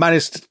 isn't there? A man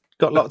who's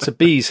got lots of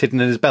bees hidden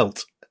in his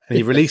belt. And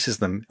he releases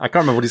them. I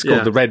can't remember what he's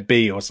called, the red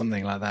bee or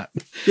something like that.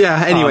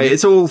 Yeah. Anyway,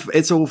 it's all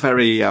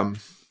very.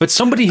 But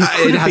somebody who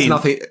it has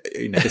nothing.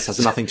 This has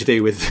nothing to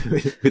do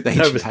with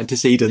ancient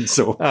antecedents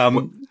or.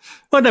 Well,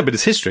 no, but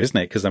it's history, isn't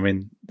it? Because I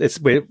mean, it's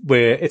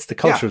the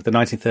culture of the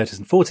 1930s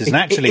and 40s, and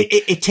actually,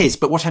 it is.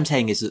 But what I'm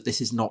saying is that this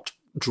is not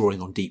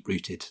drawing on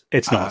deep-rooted.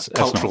 It's not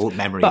cultural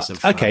memories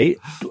of. Okay,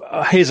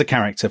 here's a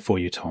character for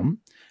you, Tom,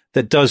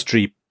 that does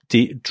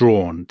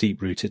draw on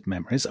deep-rooted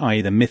memories,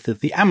 i.e., the myth of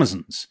the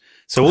Amazons.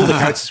 So all the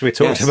characters we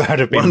talked about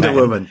have been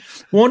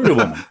Wonder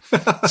Woman.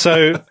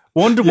 So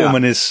Wonder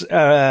Woman is,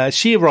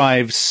 she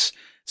arrives.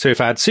 So if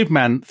I had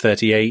Superman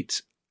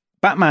 38,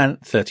 Batman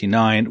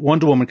 39,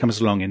 Wonder Woman comes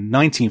along in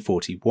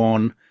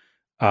 1941.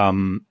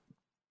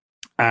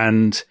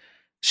 And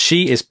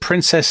she is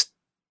Princess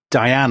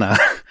Diana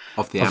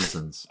of the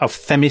Amazons of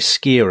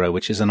Themyscira,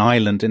 which is an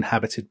island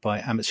inhabited by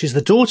Amazons. She's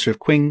the daughter of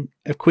Queen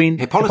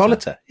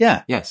Hippolyta.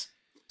 Yeah. Yes.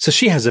 So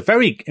she has a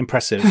very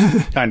impressive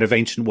kind of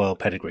ancient world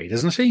pedigree,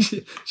 doesn't she?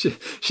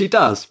 She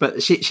does,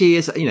 but she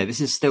is, this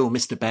is still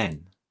Mr.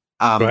 Ben.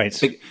 Right.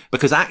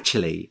 Because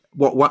actually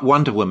what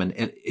Wonder Woman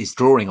is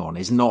drawing on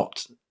is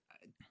not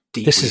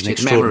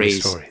deep-rooted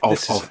memories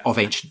of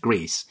ancient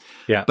Greece.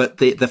 Yeah. But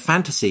the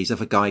fantasies of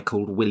a guy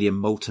called William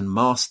Moulton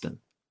Marston,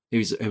 who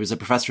was a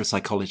professor of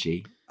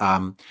psychology.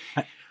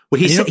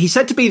 He's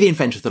said to be the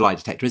inventor of the lie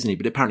detector, isn't he?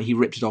 But apparently he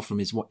ripped it off from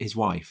his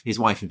wife. His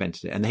wife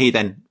invented it, and he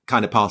then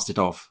kind of passed it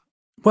off.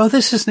 Well,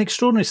 this is an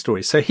extraordinary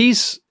story. So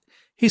he's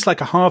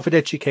like a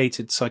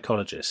Harvard-educated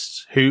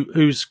psychologist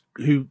who's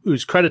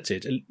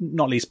credited,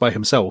 not least by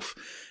himself,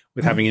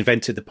 with having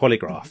invented the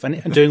polygraph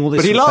and doing all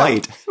this. But he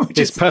lied.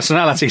 His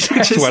personality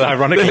test. Well,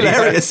 ironically,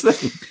 hilarious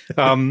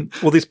thing.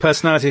 All these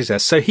personality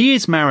tests. So he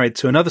is married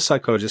to another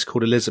psychologist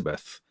called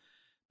Elizabeth,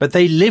 but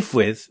they have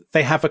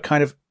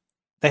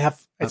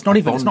it's not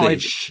even.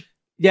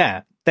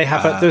 Yeah, they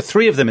have. There are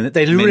three of them in it.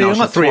 They really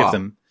are three of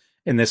them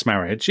in this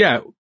marriage.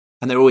 Yeah.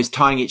 And they're always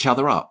tying each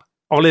other up.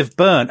 Olive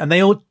Byrne. And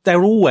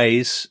they're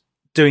always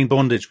doing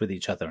bondage with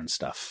each other and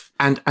stuff.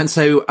 And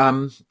so,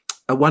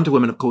 a Wonder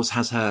Woman, of course,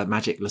 has her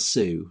magic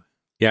lasso.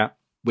 Yeah.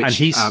 Which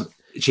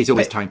she's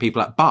always tying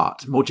people up.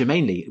 But more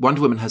germanely,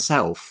 Wonder Woman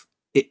herself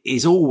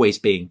is always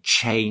being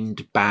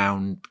chained,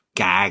 bound,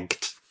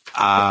 gagged.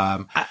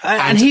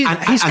 And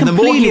he's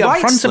completely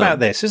upfront about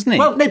this, isn't he?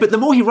 Well, no, but the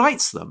more he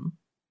writes them,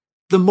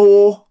 the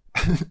more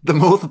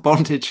the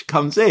bondage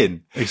comes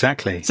in.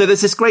 Exactly. So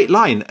there's this great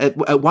line.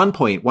 At one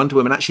point, Wonder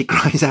Woman actually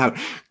cries out,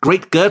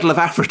 "Great girdle of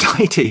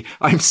Aphrodite,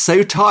 I'm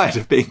so tired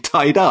of being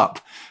tied up."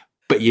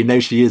 But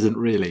she isn't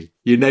really.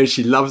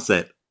 She loves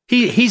it.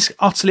 He's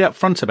utterly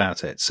upfront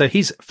about it. So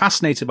he's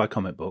fascinated by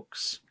comic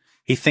books.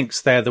 He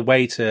thinks they're the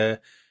way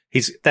to...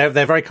 They're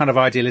very kind of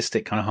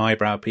idealistic, kind of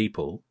highbrow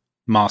people.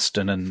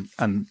 Marston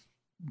and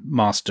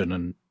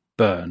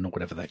Byrne, or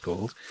whatever they're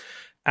called.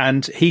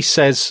 And he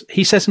says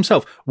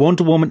himself,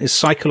 Wonder Woman is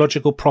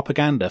psychological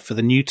propaganda for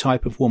the new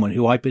type of woman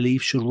who I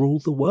believe should rule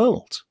the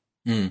world.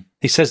 Mm.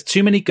 He says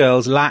too many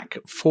girls lack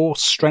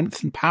force,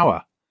 strength, and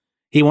power.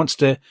 He wants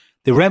to,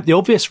 the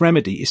obvious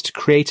remedy is to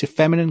create a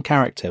feminine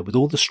character with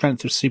all the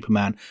strength of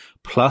Superman,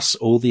 plus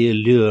all the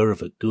allure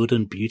of a good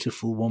and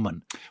beautiful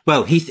woman.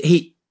 Well, he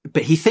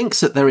thinks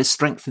that there is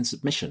strength in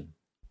submission.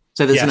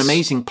 So there's an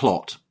amazing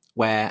plot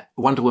where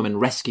Wonder Woman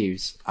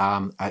rescues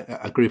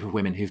a group of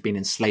women who've been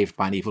enslaved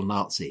by an evil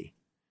Nazi,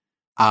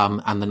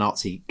 and the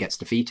Nazi gets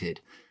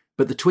defeated.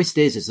 But the twist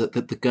is that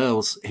the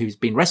girls who's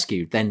been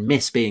rescued then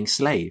miss being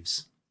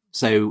slaves.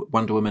 So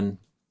Wonder Woman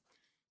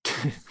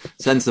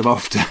sends them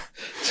off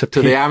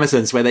to the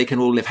Amazons, where they can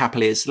all live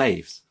happily as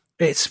slaves.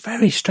 It's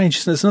very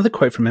strange. There's another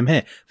quote from him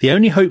here. The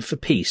only hope for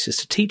peace is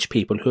to teach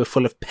people who are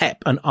full of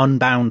pep and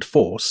unbound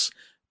force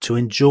to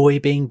enjoy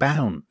being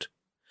bound.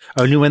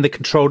 Only when the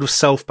control of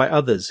self by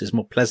others is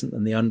more pleasant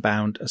than the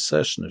unbound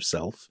assertion of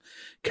self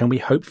can we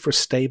hope for a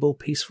stable,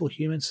 peaceful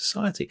human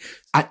society.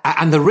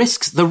 And the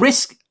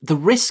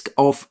risk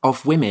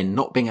of women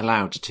not being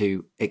allowed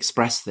to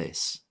express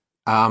this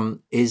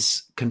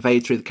is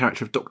conveyed through the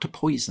character of Dr.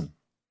 Poison.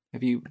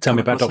 Have you tell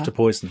me about Dr.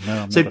 Poison?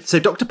 No, so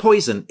Dr.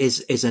 Poison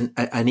is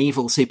an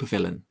evil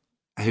supervillain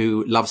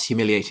who loves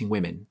humiliating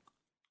women.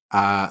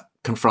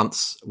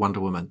 confronts Wonder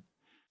Woman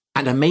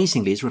and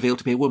amazingly is revealed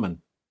to be a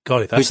woman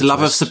God, that's whose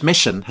love of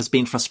submission has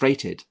been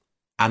frustrated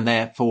and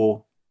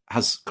therefore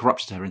has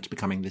corrupted her into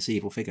becoming this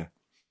evil figure.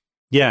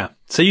 Yeah.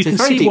 So you So can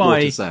very see deep why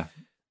waters there.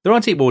 there are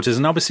deep waters.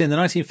 And obviously in the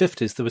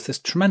 1950s, there was this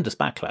tremendous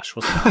backlash,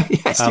 wasn't there?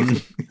 Yes, you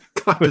can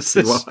kind of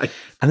see why.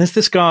 And there's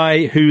this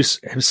guy who's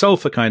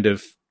himself a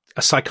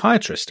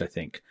psychiatrist, I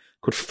think,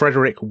 called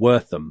Frederick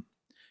Wortham,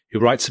 who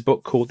writes a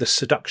book called The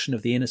Seduction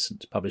of the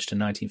Innocent, published in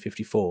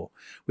 1954,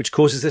 which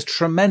causes this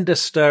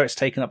tremendous stir. It's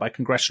taken up by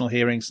congressional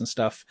hearings and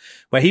stuff,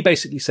 where he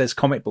basically says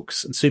comic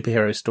books and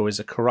superhero stories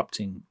are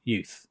corrupting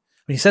youth.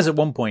 And he says at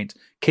one point,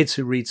 kids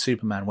who read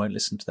Superman won't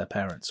listen to their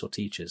parents or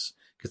teachers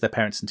because their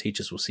parents and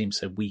teachers will seem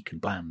so weak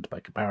and bland by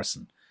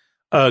comparison.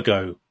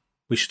 Ergo,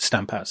 we should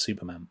stamp out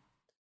Superman.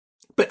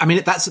 But I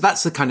mean, that's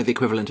the kind of the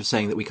equivalent of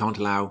saying that we can't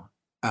allow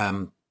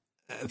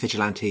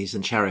vigilantes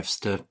and sheriffs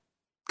to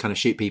kind of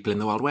shoot people in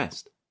the Wild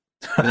West.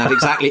 And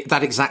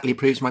that exactly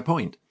proves my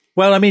point.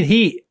 Well, I mean,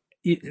 the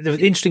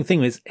interesting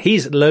thing is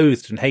he's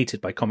loathed and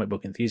hated by comic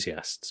book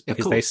enthusiasts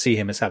because they see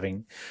him as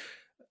having.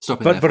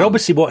 But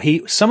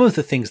obviously, some of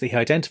the things that he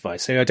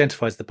identifies. So he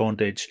identifies the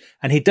bondage,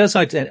 and he does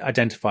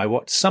identify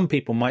what some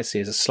people might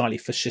see as a slightly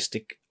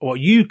fascistic, what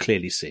you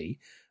clearly see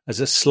as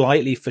a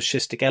slightly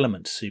fascistic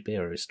element to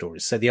superhero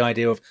stories. So the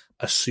idea of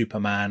a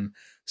Superman,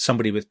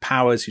 somebody with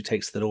powers who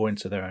takes the law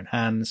into their own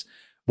hands.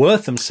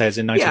 Wortham says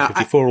in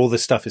 1954, all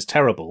this stuff is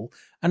terrible.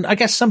 And I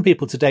guess some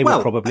people today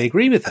will probably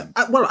agree with him.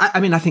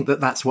 I think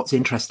that's what's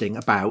interesting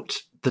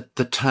about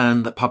the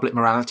turn that public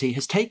morality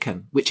has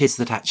taken, which is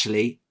that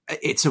actually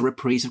it's a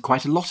reprise of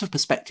quite a lot of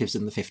perspectives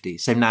in the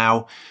 50s. So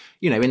now,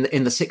 in the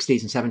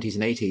 60s and 70s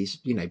and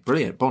 80s,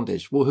 brilliant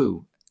bondage,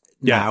 woohoo.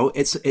 Yeah. Now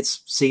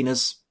it's seen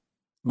as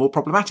more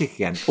problematic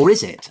again. Or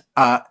is it?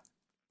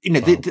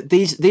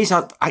 These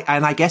are,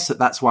 and I guess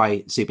that's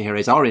why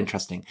superheroes are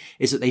interesting,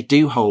 is that they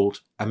do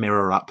hold a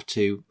mirror up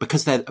to,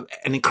 because they're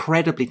an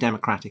incredibly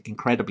democratic,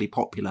 incredibly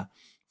popular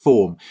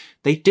form,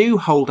 they do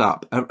hold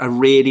up a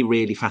really,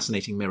 really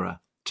fascinating mirror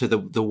to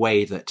the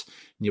way that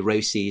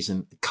neuroses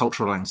and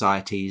cultural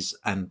anxieties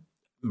and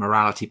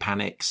morality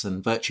panics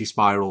and virtue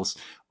spirals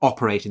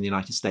operate in the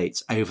United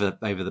States over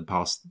the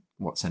past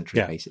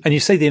century, basically. And you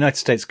say the United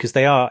States because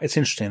it's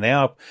interesting.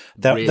 There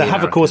really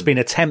have, of course, been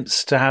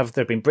attempts to have,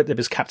 there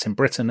was Captain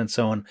Britain and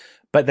so on,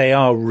 but they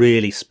are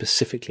really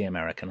specifically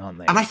American, aren't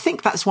they? And I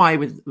think that's why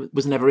I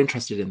was never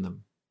interested in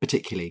them,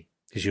 particularly.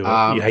 Because you're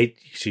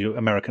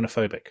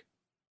Americanophobic.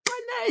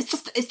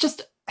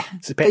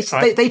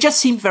 They just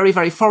seem very,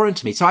 very foreign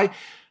to me. So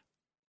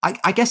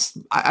I guess,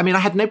 I mean, I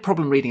had no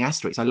problem reading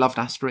Asterix. I loved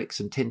Asterix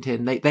and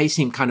Tintin. They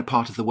seem kind of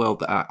part of the world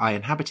that I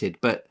inhabited.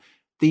 But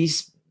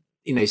these,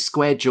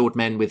 square-jawed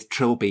men with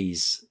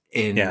trilbies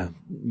in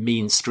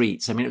mean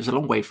streets, I mean, it was a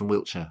long way from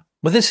Wiltshire.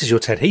 Well, this is your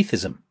Ted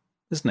Heathism,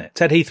 isn't it?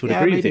 Ted Heath would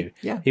agree with you.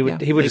 Yeah, he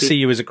would see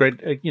you as a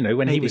great,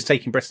 when he was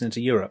taking Britain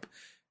into Europe,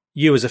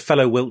 you as a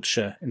fellow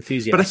Wiltshire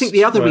enthusiast. But I think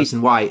the other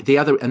reason why,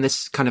 and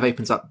this kind of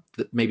opens up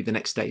maybe the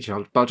next stage,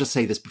 I'll just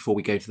say this before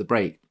we go to the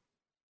break,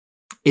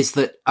 is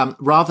that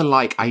rather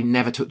like I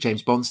never took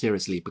James Bond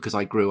seriously because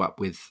I grew up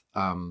with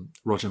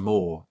Roger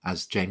Moore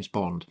as James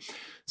Bond.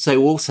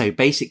 So also,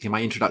 basically,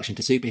 my introduction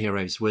to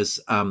superheroes was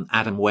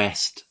Adam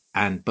West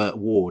and Burt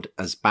Ward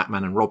as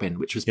Batman and Robin,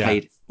 which was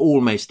played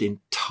almost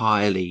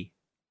entirely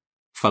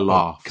for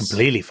laughs.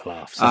 Completely for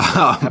laughs.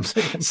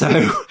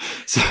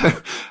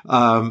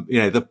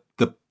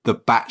 The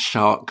bat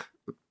shark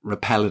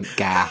repellent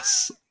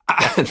gas.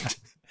 And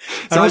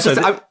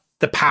also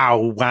the pow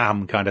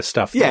wham kind of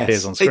stuff that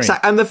appears on screen.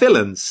 Exactly. And the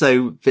villains.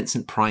 So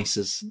Vincent Price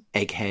as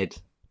Egghead.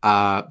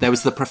 There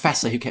was the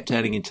professor who kept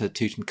turning into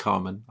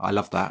Tutankhamun. I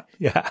love that.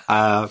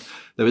 Yeah.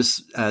 There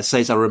was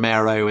Cesar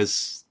Romero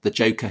as the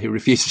Joker who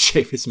refused to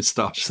shave his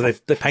moustache. So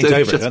they paint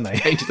over it, don't they?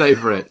 Painted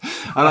over it.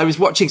 And I was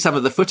watching some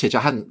of the footage. I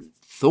hadn't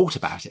thought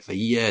about it for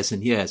years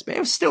and years, but it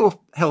was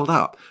still held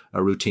up.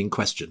 A routine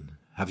question.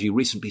 Have you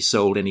recently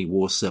sold any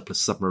war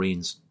surplus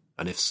submarines?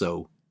 And if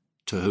so,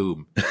 to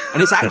whom?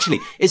 And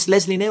it's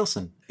Leslie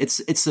Nielsen. It's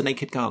The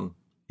Naked Gun.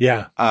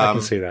 Yeah, I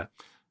can see that.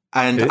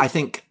 And I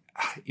think,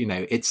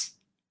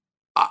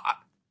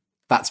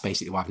 that's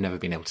basically why I've never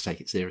been able to take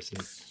it seriously.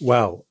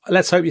 Well,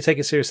 let's hope you take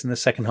it seriously in the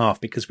second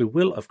half, because we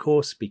will, of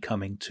course, be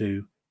coming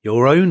to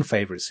your own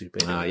favourite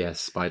superhero. Ah,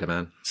 yes,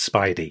 Spider-Man.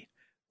 Spidey.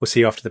 We'll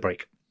see you after the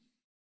break.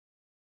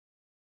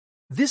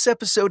 This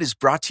episode is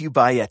brought to you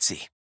by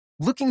Etsy.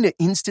 Looking to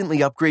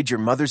instantly upgrade your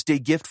Mother's Day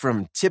gift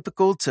from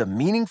typical to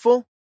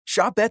meaningful?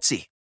 Shop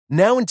Etsy.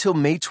 Now until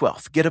May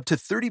 12th, get up to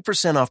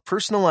 30% off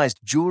personalized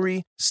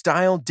jewelry,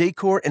 style,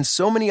 decor, and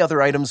so many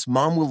other items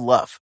Mom will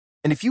love.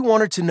 And if you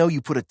want her to know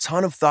you put a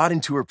ton of thought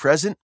into her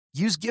present,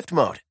 use Gift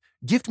Mode.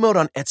 Gift Mode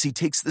on Etsy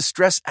takes the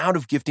stress out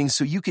of gifting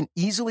so you can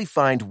easily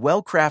find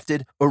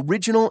well-crafted,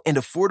 original, and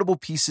affordable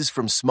pieces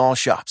from small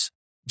shops.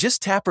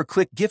 Just tap or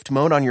click Gift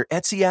Mode on your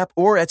Etsy app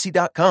or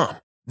Etsy.com.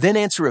 Then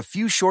answer a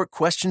few short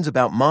questions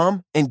about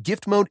Mom, and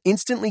Gift Mode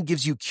instantly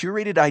gives you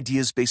curated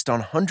ideas based on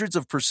hundreds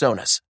of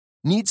personas.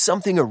 Need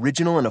something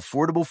original and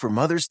affordable for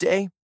Mother's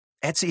Day?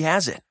 Etsy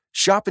has it.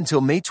 Shop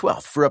until May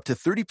 12th for up to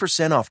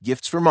 30% off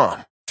gifts for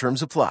mom.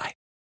 Terms apply.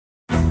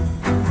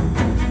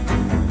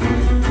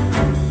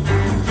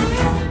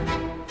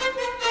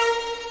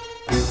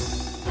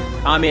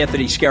 I'm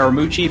Anthony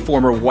Scaramucci,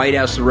 former White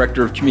House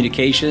Director of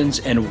Communications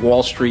and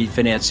Wall Street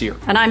financier.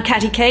 And I'm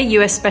Katty Kay,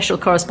 US Special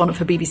Correspondent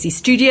for BBC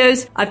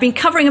Studios. I've been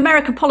covering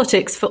American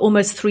politics for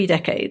almost 3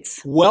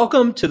 decades.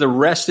 Welcome to The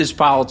Rest is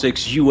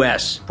Politics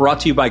US, brought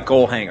to you by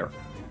Goalhanger.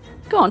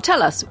 Go on,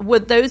 tell us, were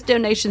those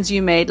donations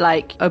you made,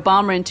 like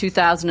Obama in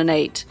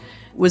 2008,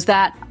 was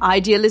that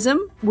idealism?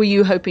 Were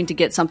you hoping to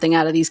get something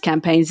out of these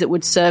campaigns that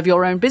would serve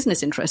your own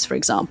business interests, for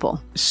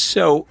example?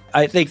 So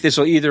I think this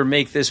will either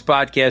make this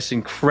podcast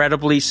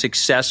incredibly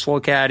successful,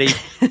 Katty,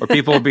 or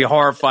people will be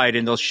horrified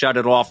and they'll shut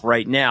it off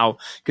right now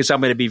because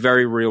I'm going to be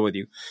very real with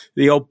you.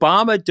 The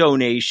Obama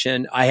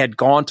donation, I had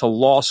gone to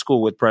law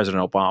school with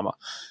President Obama.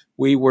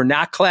 We were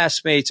not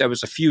classmates. I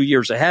was a few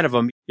years ahead of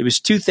him. It was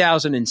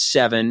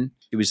 2007.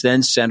 He was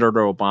then Senator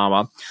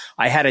Obama.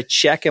 I had a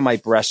check in my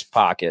breast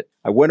pocket.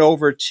 I went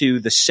over to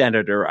the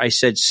senator. I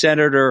said,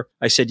 Senator,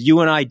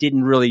 you and I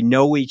didn't really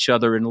know each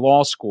other in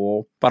law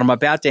school, but I'm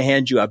about to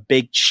hand you a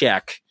big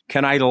check.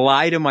 Can I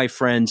lie to my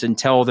friends and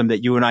tell them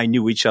that you and I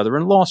knew each other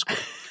in law school?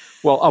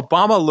 Well,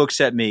 Obama looks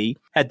at me,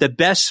 had the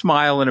best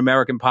smile in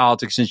American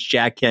politics since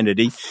Jack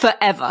Kennedy.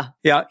 Forever.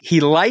 Yeah. He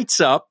lights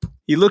up.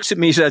 He looks at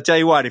me and says, I'll tell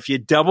you what, if you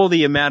double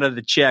the amount of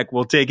the check,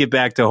 we'll take it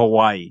back to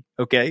Hawaii.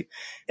 Okay.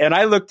 And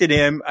I looked at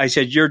him. I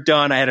said, you're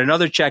done. I had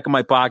another check in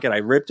my pocket. I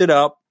ripped it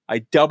up. I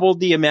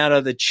doubled the amount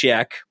of the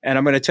check. And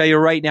I'm going to tell you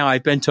right now,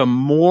 I've been to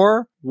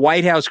more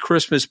White House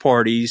Christmas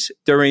parties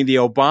during the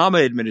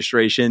Obama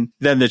administration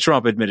than the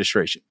Trump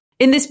administration.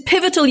 In this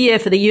pivotal year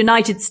for the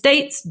United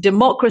States,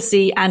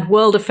 democracy and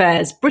world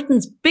affairs,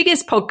 Britain's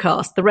biggest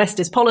podcast, The Rest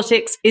is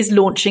Politics, is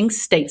launching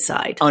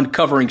stateside.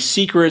 Uncovering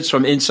secrets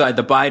from inside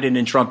the Biden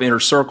and Trump inner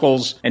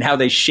circles and how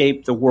they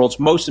shape the world's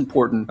most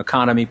important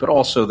economy, but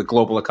also the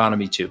global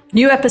economy too.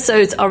 New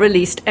episodes are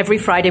released every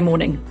Friday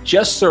morning.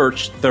 Just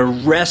search The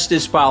Rest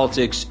is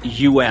Politics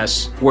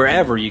US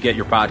wherever you get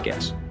your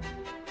podcasts.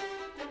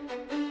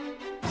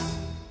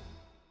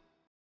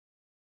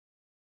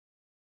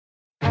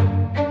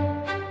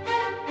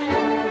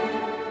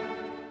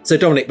 So,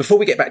 Dominic, before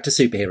we get back to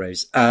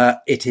superheroes,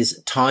 it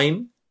is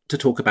time to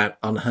talk about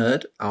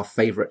Unheard, our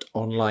favourite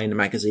online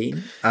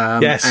magazine.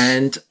 Yes.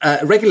 And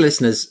regular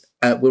listeners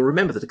will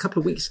remember that a couple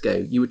of weeks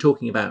ago, you were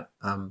talking about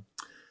an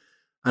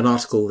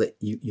article that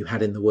you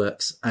had in the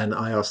works, and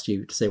I asked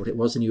you to say what it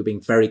was, and you were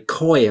being very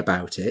coy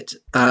about it.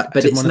 But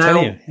it's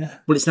now,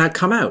 well, it's now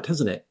come out,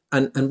 hasn't it?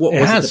 And what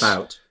was it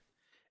about?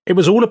 It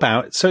was all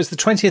about, so it's the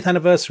 20th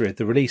anniversary of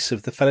the release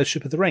of The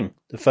Fellowship of the Ring,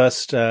 the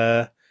first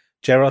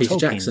J.R.R. Peter Tolkien.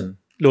 Jackson.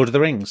 Lord of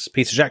the Rings,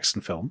 Peter Jackson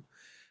film.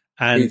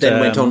 And who then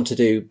went on to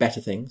do better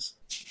things.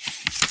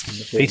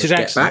 Peter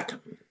Jackson. Back.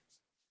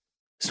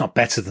 It's not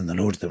better than the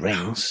Lord of the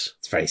Rings.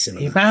 It's very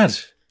similar. Are you mad?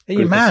 Are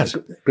you mad?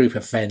 Group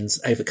of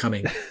friends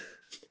overcoming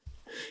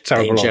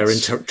danger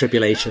and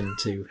tribulation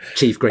to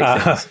achieve great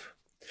things.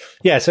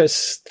 Yeah, so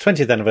it's the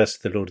 20th anniversary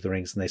of the Lord of the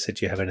Rings, and they said,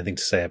 do you have anything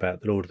to say about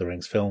the Lord of the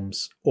Rings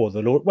films or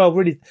the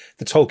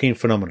Tolkien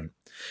phenomenon?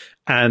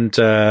 And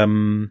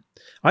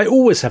I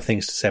always have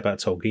things to say about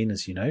Tolkien,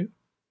 as you know.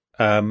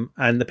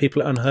 And the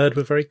people at Unheard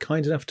were very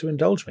kind enough to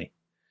indulge me.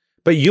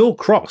 But you're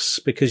cross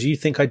because you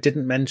think I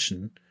didn't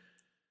mention,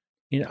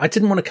 I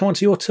didn't want to come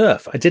onto your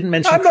turf. I didn't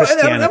mention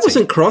Christianity. That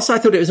wasn't cross. I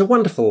thought it was a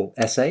wonderful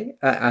essay,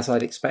 as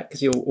I'd expect,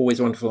 because you're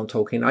always wonderful on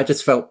Tolkien. I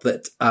just felt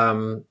that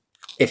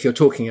if you're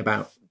talking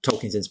about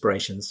Tolkien's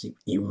inspirations,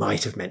 you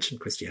might have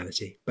mentioned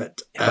Christianity.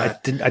 But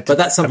but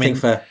that's something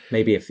for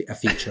maybe a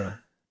future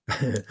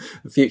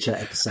a future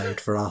episode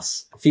for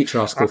us, a future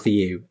article for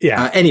you.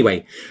 Yeah.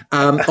 Anyway,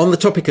 on the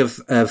topic of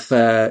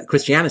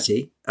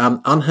Christianity,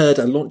 Unheard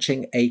are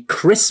launching a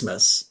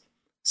Christmas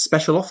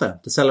special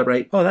offer to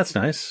celebrate. Oh, that's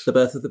nice. The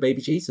birth of the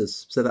baby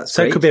Jesus. So that's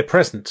so great. It could be a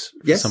present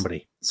for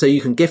somebody. So you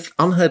can gift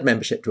Unheard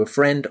membership to a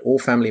friend or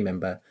family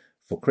member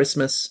for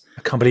Christmas.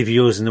 I can't believe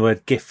you're using the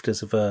word gift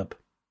as a verb.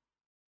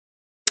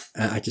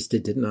 I just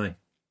did, didn't I?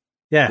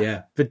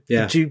 Yeah. But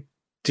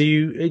do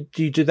you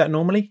do that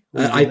normally?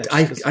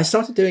 I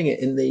started doing it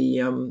in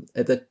the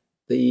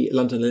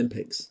London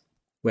Olympics,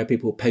 where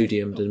people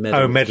podiumed and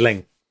medalled. Oh,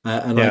 meddling.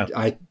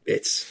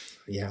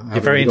 You're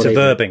very into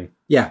verbing.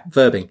 Yeah,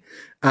 verbing.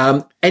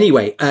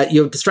 Anyway,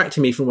 you're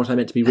distracting me from what I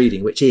meant to be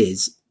reading, which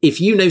is, if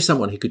you know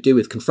someone who could do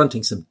with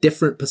confronting some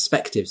different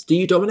perspectives, do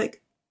you,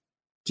 Dominic?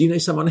 Do you know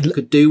someone who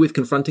could do with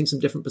confronting some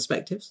different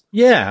perspectives?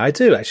 Yeah, I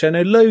do. Actually,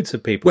 I know loads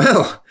of people.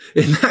 Well,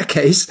 in that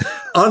case,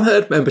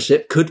 Unheard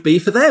membership could be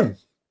for them.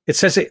 It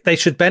says they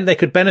could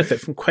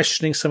benefit from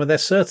questioning some of their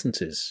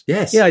certainties.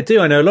 Yes. Yeah, I do.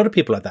 I know a lot of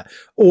people like that.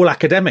 All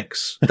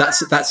academics.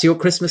 That's your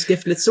Christmas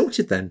gift. It's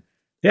sorted then.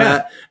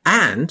 Yeah.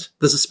 And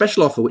there's a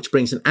special offer which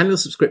brings an annual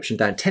subscription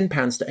down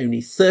 £10 to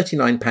only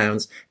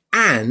 £39.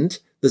 And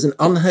there's an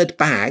Unheard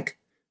bag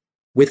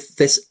with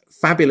this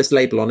fabulous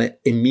label on it,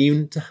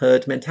 immune to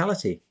herd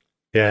mentality.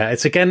 Yeah,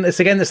 it's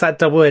that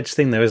double-edged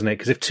thing though, isn't it?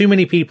 Because if too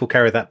many people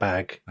carry that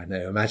bag, I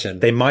know, imagine.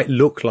 They might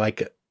look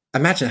like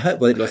Imagine a herd.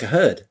 Well, they'd look like a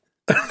herd.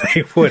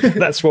 They would.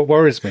 That's what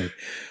worries me.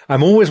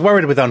 I'm always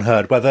worried with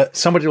Unheard whether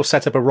somebody will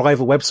set up a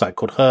rival website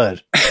called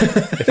Heard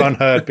if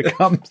Unheard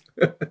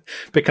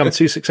become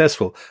too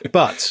successful.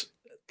 But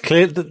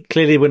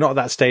clearly we're not at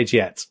that stage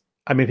yet.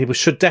 I mean, people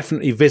should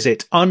definitely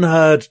visit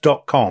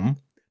unheard.com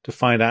to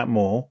find out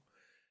more,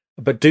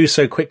 but do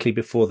so quickly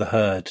before the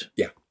Herd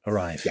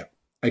arrive. Yeah.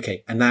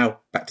 Okay. And now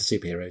back to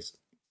superheroes.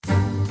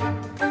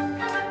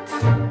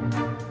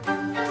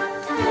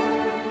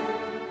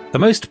 The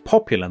most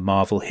popular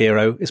Marvel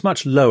hero is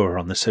much lower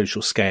on the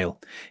social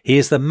scale. He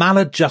is the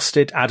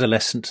maladjusted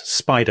adolescent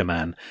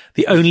Spider-Man,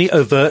 the only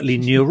overtly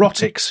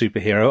neurotic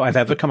superhero I've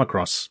ever come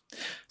across.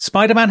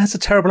 Spider-Man has a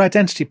terrible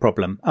identity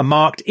problem, a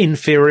marked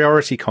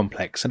inferiority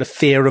complex, and a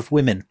fear of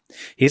women.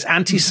 He is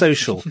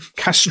antisocial,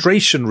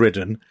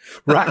 castration-ridden,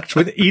 racked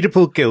with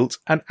Oedipal guilt,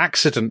 and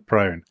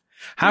accident-prone.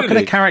 How can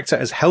a character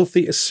as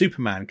healthy as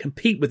Superman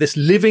compete with this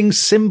living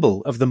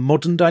symbol of the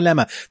modern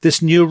dilemma?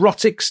 This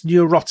neurotic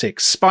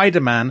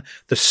Spider-Man,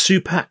 the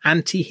super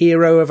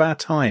anti-hero of our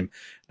time.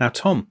 Now,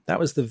 Tom,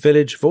 that was the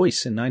Village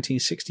Voice in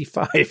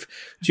 1965.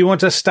 Do you want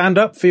to stand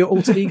up for your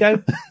alter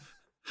ego?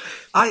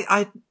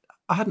 I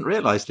hadn't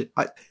realised it.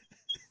 I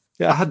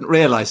hadn't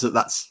realised that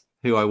that's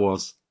who I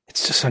was.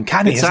 It's just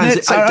uncanny, isn't it?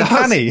 It's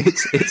uncanny.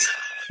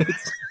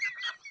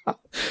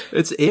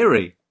 It's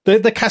eerie.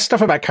 The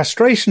stuff about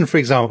castration, for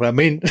example. I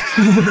mean,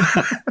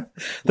 the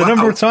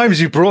number of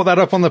times you brought that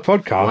up on the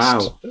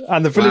podcast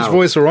and the Village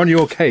Voice are on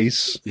your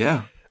case.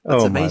 Yeah,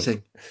 that's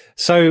amazing.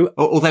 So,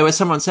 although as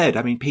someone said,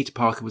 I mean, Peter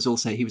Parker was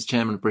he was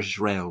chairman of British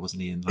Rail,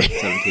 wasn't he, in the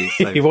 1970s?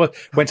 So he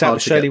went out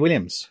with Shirley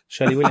Williams.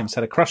 Shirley Williams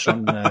had a crush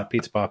on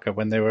Peter Parker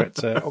when they were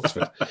at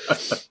Oxford.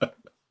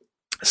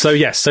 So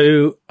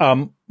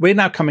we're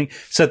now coming.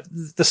 So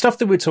the stuff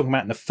that we're talking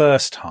about in the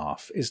first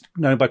half is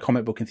known by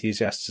comic book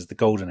enthusiasts as the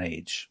golden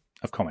age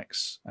of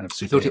comics and of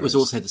superheroes. I thought it was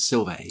also the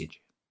Silver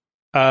Age.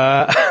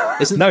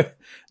 Isn't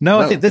no?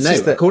 I think this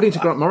is according to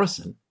Grant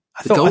Morrison,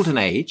 the Golden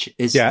Age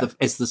is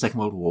the Second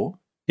World War.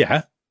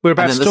 Yeah, we're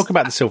about to talk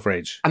about the Silver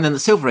Age, and then the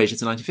Silver Age is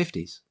the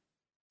 1950s.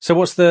 So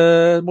what's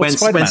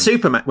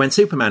Spider-Man? When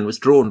Superman was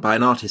drawn by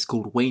an artist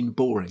called Wayne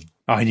Boring.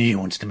 Oh, I knew you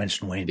wanted to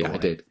mention Wayne Boring. I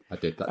did.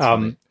 That's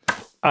funny.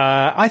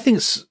 I think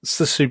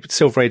the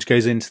Silver Age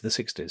goes into the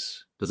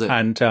 60s. Does it?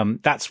 And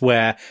that's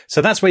where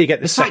you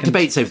get the second... like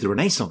debates over the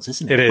Renaissance,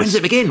 isn't it? It is. When does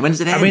it begin? When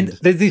does it end? I mean,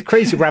 there's these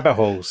crazy rabbit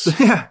holes.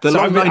 Yeah,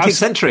 long 19th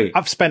century.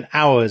 I've spent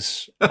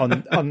hours on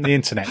the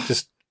internet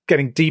just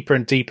getting deeper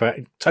and deeper,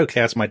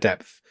 totally out of my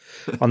depth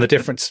on the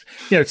difference.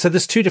 So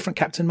there's two different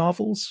Captain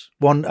Marvels,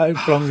 one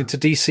belonging to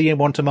DC and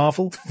one to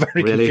Marvel.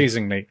 Very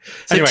confusingly.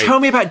 So anyway, tell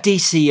me about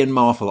DC and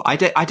Marvel. I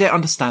don't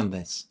understand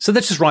this. So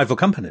they're just rival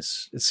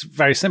companies. It's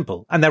very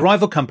simple, and they're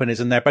rival companies,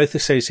 and they're both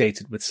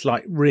associated with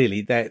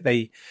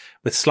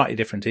with slightly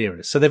different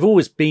eras. So they've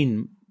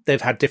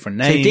had different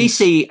names.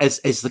 So DC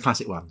is the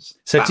classic ones.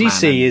 So Batman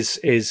DC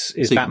is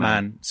Superman.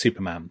 Batman,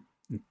 Superman,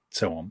 and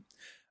so on.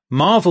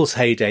 Marvel's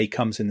heyday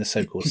comes in the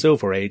so-called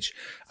Silver Age,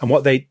 and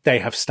what they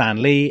have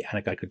Stan Lee and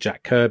a guy called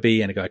Jack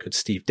Kirby and a guy called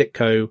Steve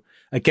Ditko.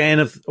 Again,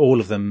 of all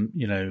of them,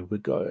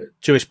 we've got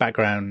Jewish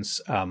backgrounds,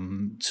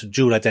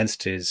 dual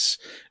identities,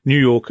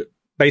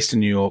 based in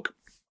New York.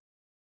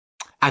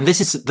 And this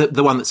is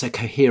the one that's a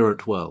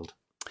coherent world.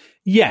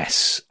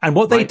 Yes. And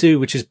what they do,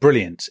 which is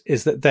brilliant,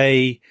 is that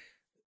they,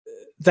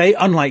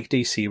 unlike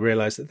DC,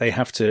 realize that they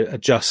have to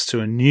adjust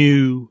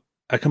to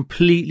a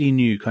completely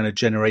new kind of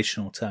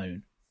generational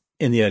tone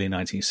in the early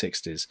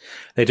 1960s.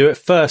 They do it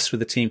first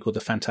with a team called the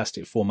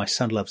Fantastic Four. My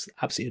son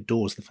absolutely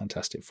adores the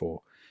Fantastic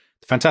Four.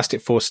 The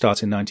Fantastic Four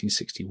start in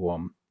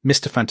 1961.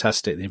 Mr.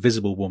 Fantastic, the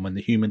Invisible Woman,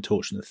 the Human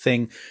Torch, and the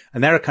Thing.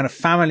 And they're a kind of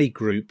family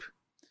group.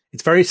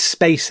 It's very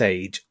space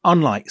age,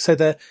 so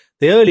the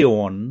earlier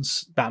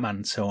ones, Batman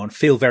and so on,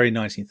 feel very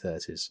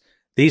 1930s.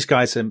 These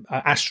guys are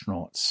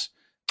astronauts.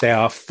 They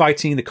are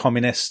fighting the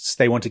communists.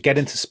 They want to get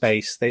into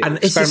space.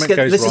 This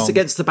is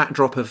against the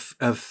backdrop of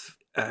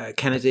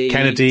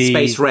Kennedy,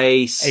 space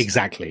race,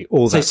 exactly.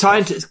 All that. So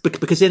scientists,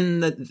 because in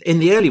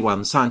the early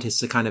ones,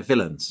 scientists are kind of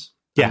villains.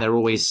 Yeah, and they're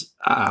always.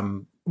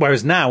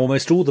 Whereas now,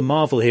 almost all the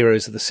Marvel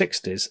heroes of the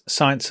 60s,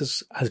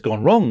 science has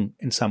gone wrong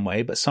in some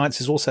way, but science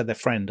is also their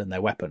friend and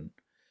their weapon.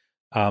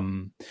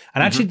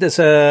 Actually, there's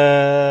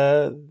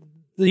the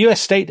US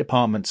State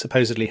Department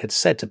supposedly had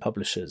said to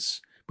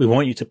publishers, "We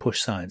want you to push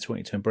science. We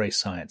want you to embrace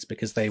science,"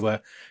 because they were,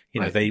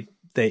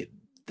 they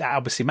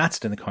obviously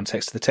mattered in the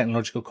context of the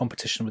technological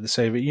competition with the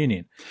Soviet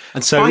Union.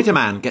 And so,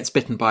 Spider-Man gets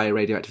bitten by a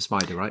radioactive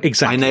spider, right?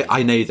 Exactly.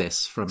 I know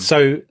this from.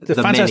 So the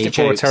Fantastic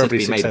Four are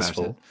terribly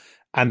successful,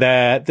 and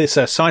they're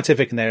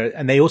scientific,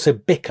 and they also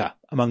bicker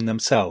among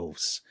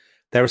themselves.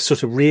 They're a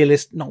sort of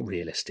not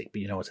realistic,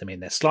 but you know what I mean.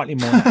 They're slightly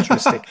more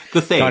naturalistic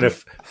kind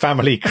of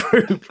family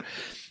group.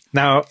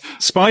 Now,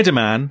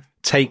 Spider-Man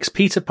takes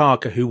Peter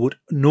Parker, who would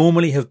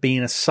normally have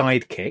been a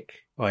sidekick,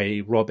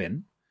 i.e.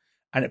 Robin,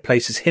 and it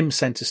places him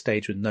center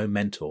stage with no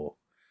mentor.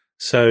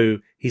 So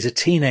he's a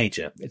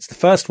teenager. It's the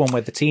first one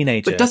where the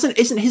teenager... But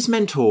isn't his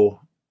mentor,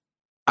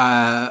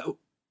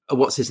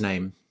 what's his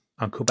name?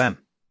 Uncle Ben.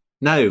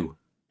 No.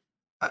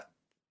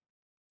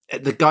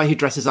 The guy who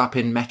dresses up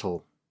in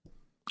metal.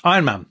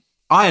 Iron Man.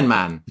 Iron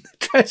Man.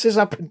 Dresses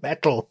up in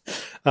metal.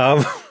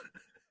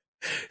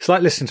 It's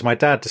like listening to my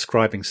dad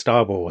describing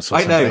Star Wars. Or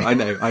I know.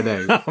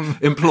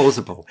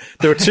 Implausible.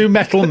 There are two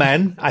metal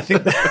men. I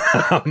think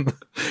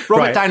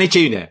Robert Downey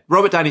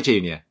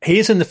Jr. He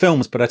is in the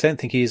films, but I don't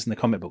think he is in the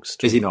comic books.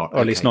 Is he not? Or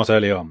at least not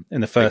early on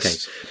in the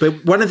first. Okay.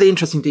 But one of the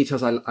interesting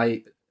details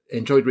I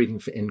enjoyed reading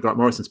in Grant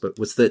Morrison's book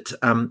was that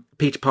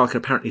Peter Parker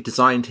apparently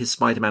designed his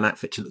Spider-Man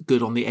outfit to look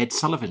good on the Ed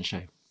Sullivan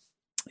Show.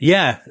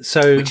 Yeah,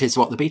 which is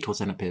what the Beatles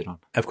then appeared on.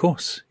 Of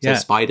course, yeah. So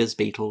spiders,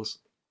 Beatles.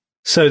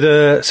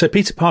 So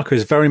Peter Parker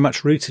is very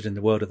much rooted in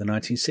the world of the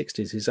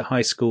 1960s. He's at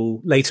high school.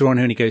 Later on,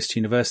 when he goes to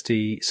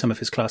university, some of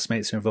his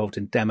classmates are involved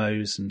in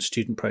demos and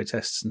student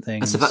protests and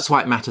things. And so that's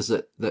why it matters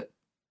that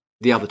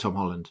the other Tom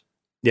Holland,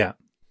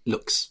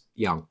 looks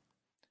young.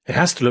 It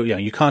has to look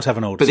young. You can't have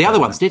an old. But the other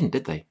ones didn't,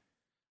 did they?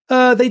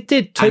 They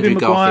did. Tobey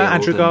Maguire,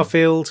 Andrew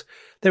Garfield.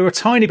 They were a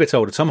tiny bit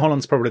older. Tom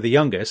Holland's probably the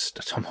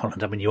youngest. Tom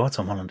Holland. I mean, you are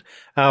Tom Holland.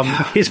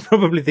 He's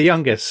probably the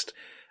youngest.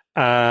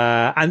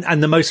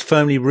 And the most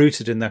firmly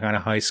rooted in the kind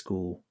of high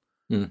school,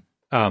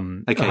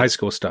 high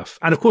school stuff.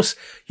 And of course,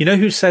 you know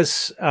who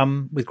says,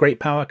 with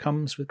great power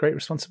comes with great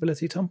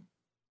responsibility, Tom?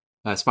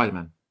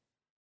 Spider-Man.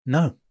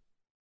 No.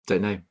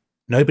 Don't know.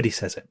 Nobody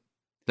says it.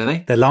 Do they?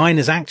 The line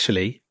is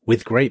actually,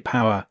 with great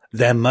power,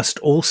 there must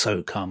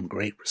also come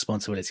great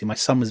responsibility. My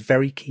son was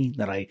very keen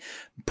that I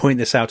point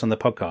this out on the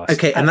podcast.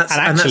 Okay, and that's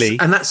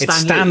it's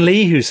Stan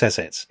Lee who says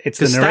it. It's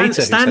the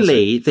narrator. Stan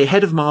Lee, the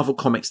head of Marvel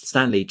Comics,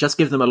 Stan Lee, just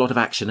give them a lot of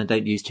action and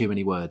don't use too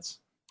many words.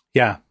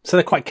 Yeah, so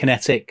they're quite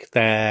kinetic.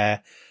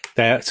 They're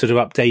sort of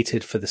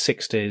updated for the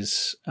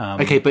 60s.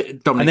 Okay,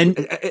 but Dominic,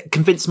 and then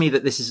convince me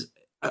that this is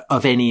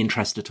of any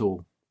interest at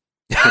all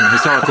from a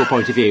historical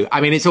point of view.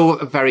 I mean, it's all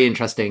very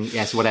interesting,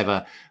 yes,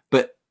 whatever,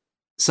 but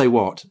so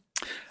what?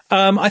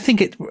 I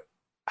think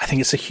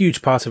it's a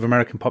huge part of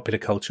American popular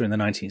culture in the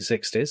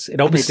 1960s.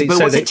 It obviously, but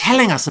what's it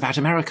telling us about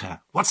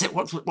America? What's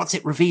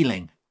it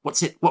revealing?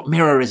 What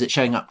mirror is it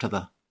showing up to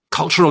the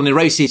cultural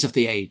neuroses of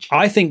the age?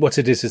 I think what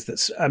it is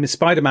that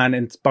Spider-Man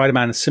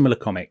and similar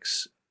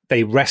comics,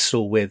 they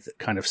wrestle with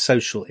kind of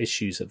social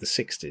issues of the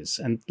 60s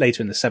and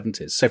later in the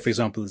 70s. So, for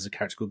example, there's a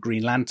character called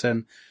Green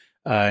Lantern.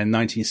 In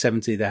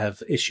 1970, they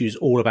have issues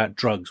all about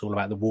drugs, all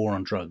about the war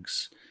on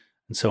drugs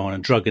and so on,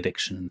 and drug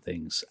addiction and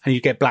things. And you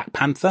get Black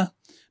Panther.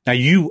 Now,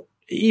 you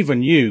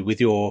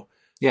with your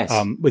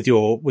with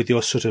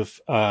your sort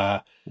of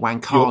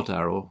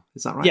Wankada, or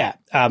is that right? Yeah,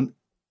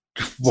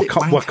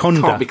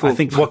 Wakanda. I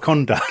think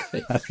Wakanda.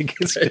 I think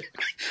it's.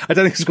 I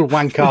don't think it's called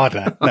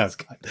Wankada. No,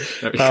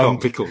 it can't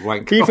be called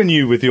Wankada. Even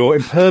you, with your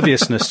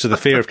imperviousness to the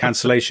fear of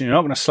cancellation, you're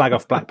not going to slag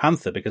off Black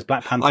Panther because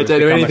Black Panther. I don't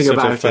know anything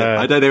about it.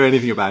 I don't know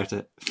anything about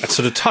it. A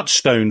sort of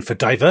touchstone for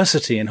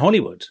diversity in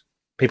Hollywood.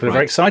 People are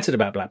very excited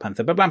about Black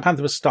Panther, but Black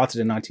Panther was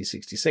started in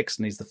 1966,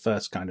 and he's the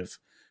first kind of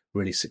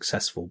really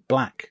successful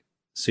black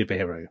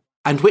superhero.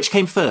 And which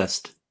came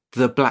first,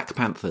 the Black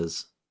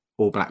Panthers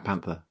or Black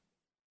Panther?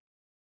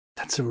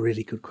 That's a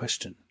really good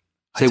question.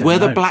 So were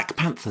the Black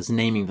Panthers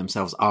naming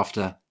themselves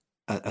after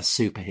a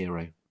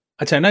superhero?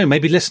 I don't know.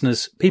 Maybe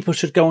people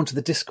should go onto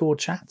the Discord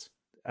chat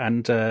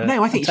and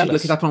no, I think you should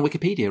look it up on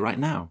Wikipedia right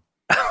now.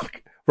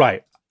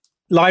 Right.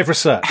 Live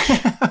research.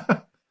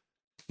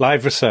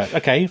 Live research.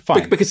 Okay,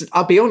 fine. Because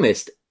I'll be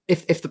honest,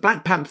 if the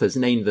Black Panthers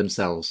named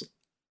themselves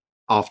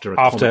after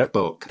comic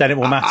book, then it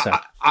will matter.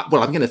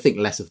 Well, I'm going to think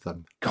less of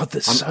them. God,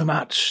 there's so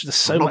much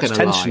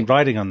tension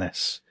riding on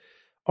this.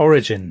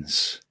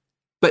 Origins.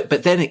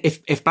 But then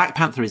if Black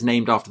Panther is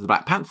named after the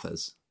Black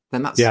Panthers,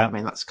 then that's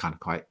that's kind of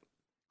quite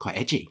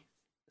edgy.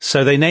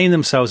 So they name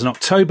themselves in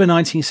October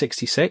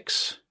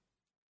 1966.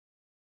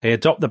 They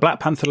adopt the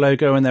Black Panther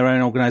logo in their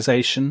own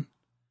organization,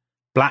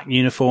 black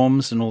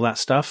uniforms and all that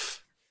stuff.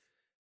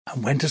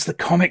 And when does the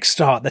comic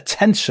start? The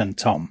tension,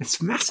 Tom.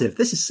 It's massive.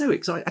 This is so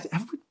exciting.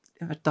 Have we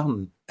ever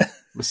done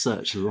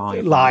research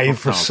live?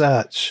 Live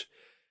research.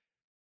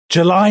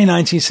 July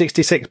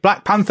 1966.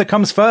 Black Panther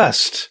comes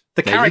first.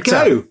 The character.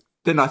 There you go.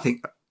 Then I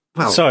think,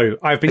 well. So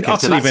I've been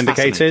utterly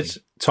vindicated.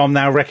 Tom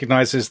now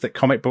recognises that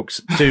comic books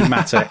do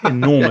matter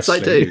enormously.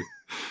 Yes,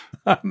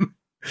 I do.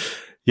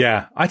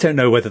 Yeah. I don't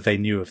know whether they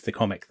knew of the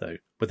comic, though.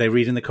 Were they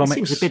reading the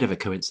comics? It seems a bit of a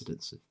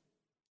coincidence.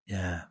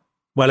 Yeah.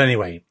 Well,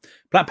 anyway,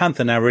 Black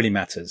Panther now really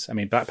matters. I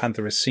mean, Black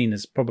Panther is seen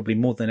as probably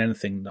more than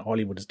anything that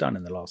Hollywood has done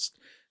in the last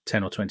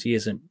 10 or 20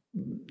 years. And,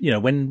 you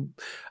know,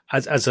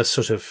 as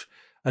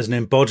an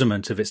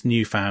embodiment of its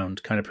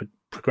newfound kind of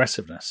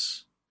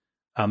progressiveness.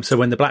 So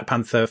when the Black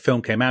Panther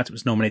film came out, it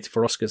was nominated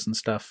for Oscars and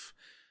stuff.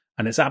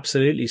 And it's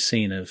absolutely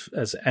seen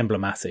as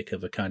emblematic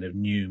of a kind of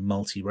new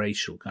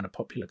multiracial kind of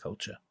popular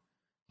culture.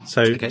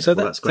 So, that's great.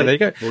 So there you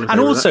go. And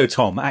also,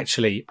 Tom,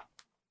 actually,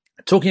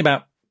 talking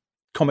about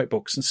comic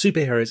books and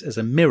superheroes as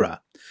a mirror,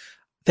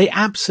 they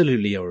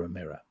absolutely are a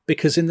mirror,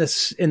 because in the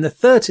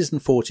 30s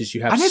and 40s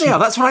you have. I know they are.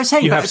 That's what I was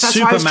saying. That's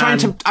Superman.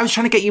 Why I was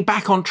trying to get you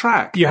back on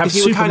track. You have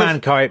Superman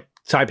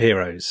type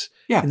heroes.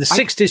 Yeah. In the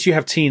 60s you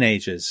have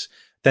teenagers.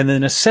 Then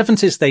in the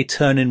 70s they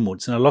turn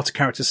inwards, and a lot of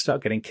characters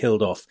start getting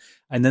killed off.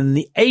 And then in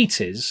the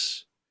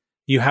 80s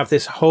you have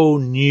this whole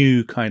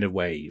new kind of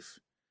wave.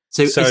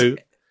 So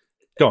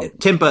go on.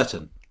 Tim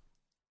Burton.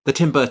 The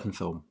Tim Burton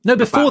film. No,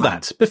 before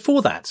that.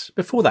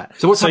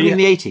 So what's happening in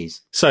the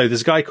 80s? So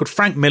there's a guy called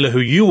Frank Miller who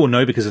you will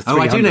know because of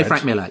 300. Oh, I do know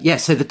Frank Miller.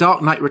 Yes, so The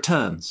Dark Knight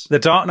Returns. The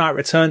Dark Knight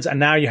Returns, and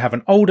now you have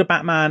an older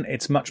Batman.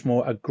 It's much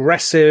more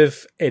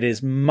aggressive. It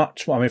is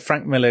much more... I mean,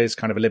 Frank Miller is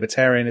kind of a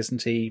libertarian,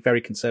 isn't he?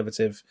 Very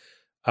conservative.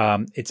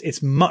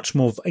 It's much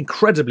more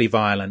incredibly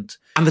violent.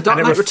 And The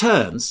Dark Knight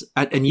Returns,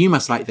 and you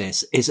must like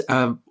this, is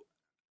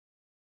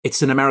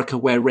it's an America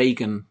where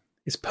Reagan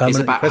is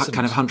permanently about president.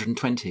 kind of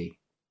 120.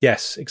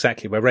 Yes,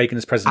 exactly. Where Reagan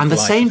is president. And the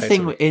for life, same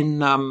thing effectively.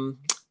 in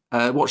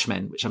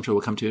Watchmen, which I'm sure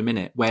we'll come to in a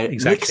minute, where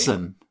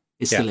Nixon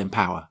is still in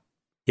power.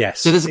 Yes.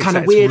 So there's a kind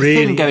of weird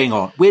thing going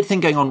on. Weird thing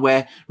going on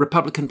where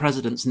Republican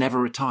presidents never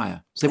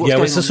retire. So what's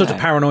going it's a on sort there?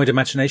 of paranoid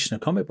imagination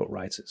of comic book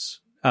writers.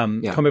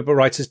 Comic book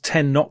writers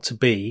tend not to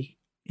be,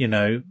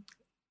 sort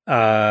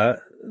of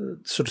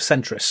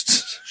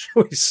centrists,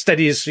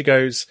 steady as she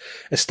goes,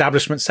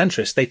 establishment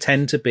centrists. They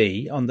tend to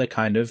be on the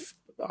kind of,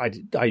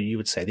 you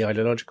would say, the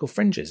ideological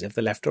fringes of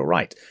the left or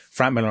right.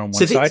 Frank Miller on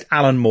one side,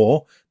 Alan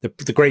Moore,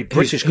 the great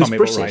British comic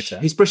book writer.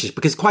 He's British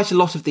because quite a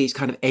lot of these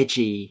kind of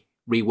edgy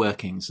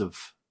reworkings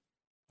of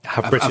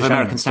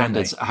American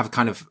standards have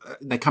kind of,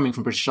 they're coming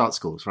from British art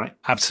schools, right?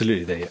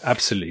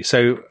 Absolutely.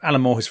 So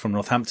Alan Moore, who's from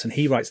Northampton,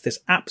 he writes this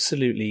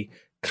absolutely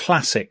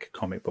classic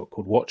comic book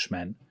called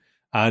Watchmen,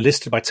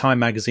 listed by Time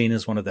magazine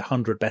as one of the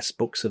 100 best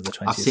books of the 20th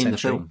century. I've seen the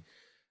film.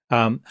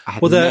 I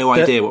had no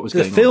idea what was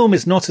going on. The film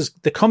is not as...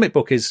 The comic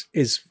book is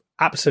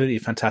absolutely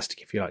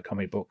fantastic if you like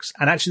comic books.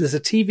 And actually there's a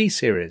TV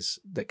series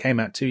that came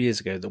out 2 years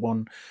ago that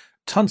won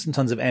tons and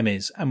tons of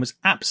Emmys and was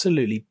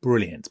absolutely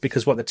brilliant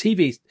because what the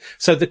TV...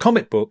 So the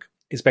comic book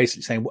is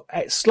basically saying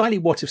slightly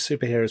what if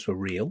superheroes were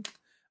real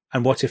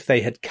and what if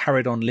they had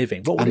carried on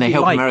living? What would and it they be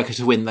helped like? America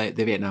to win the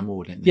Vietnam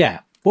War, didn't they? Yeah.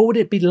 What would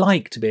it be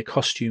like to be a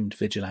costumed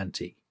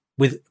vigilante?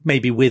 With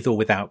or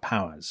without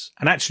powers.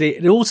 And actually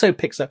it also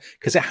picks up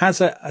because it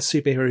has a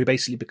superhero who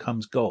basically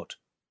becomes God,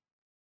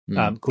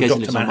 called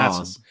Dr.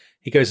 Manhattan.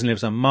 He goes and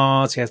lives on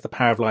Mars. He has the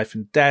power of life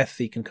and death.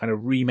 He can kind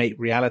of remake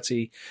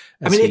reality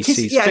as he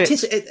sees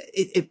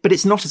fit. But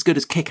it's not as good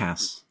as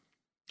Kick-Ass.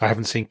 I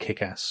haven't seen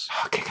Kick-Ass.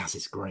 Oh, Kick-Ass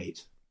is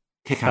great.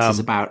 Kick-Ass is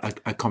about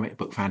a comic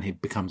book fan who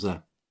becomes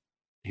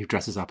who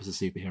dresses up as a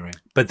superhero.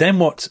 But then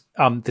what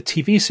the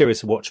TV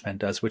series of Watchmen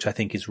does, which I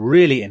think is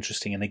really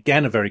interesting and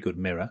again a very good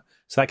mirror.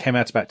 So that came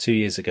out about 2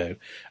 years ago,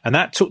 and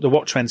that took the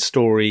Watchmen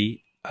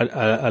story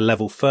a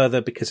level further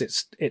because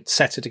it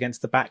set it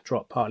against the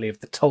backdrop partly of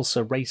the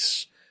Tulsa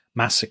Race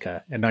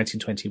Massacre in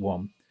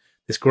 1921.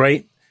 This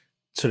great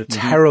sort of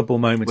terrible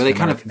moment in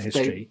American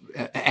history.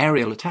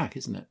 Aerial attack,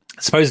 isn't it?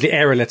 Supposedly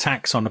aerial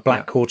attacks on a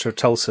black quarter of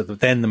Tulsa,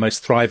 then the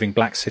most thriving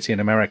black city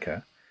in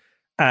America.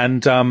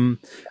 And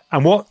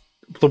what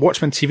the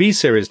Watchmen TV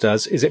series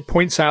does is it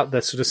points out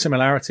the sort of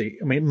similarity.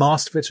 I mean,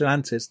 masked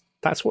vigilantes,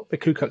 that's what the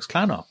Ku Klux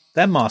Klan are.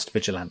 They're masked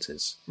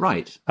vigilantes.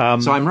 Right.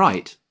 So I'm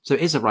right. So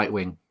it is a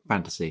right-wing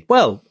fantasy.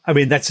 Well, I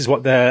mean, that is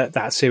what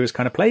that series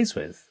kind of plays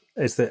with.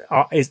 Is that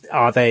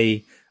are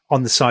they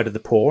on the side of the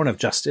poor and of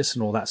justice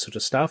and all that sort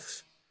of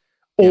stuff?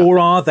 Or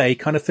are they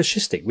kind of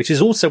fascistic, which is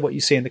also what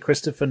you see in the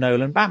Christopher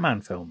Nolan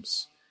Batman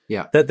films?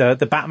 Yeah.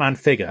 The Batman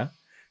figure.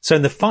 So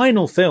in the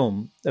final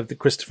film of the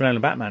Christopher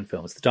Nolan Batman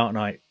films, The Dark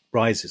Knight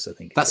Rises, I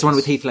think. That's the one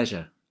with Heath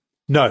Ledger?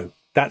 No,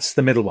 that's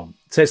the middle one.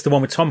 So it's the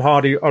one with Tom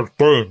Hardy. Where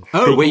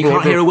you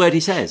can't hear a word he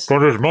says.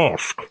 Got his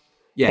mask.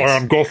 Yes. I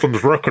am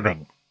Gotham's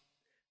reckoning.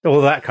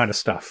 All that kind of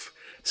stuff.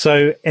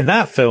 So in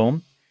that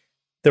film,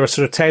 there are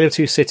sort of Tale of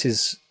Two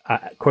Cities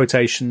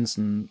quotations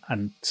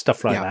and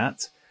stuff like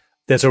that.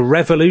 There's a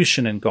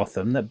revolution in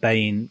Gotham that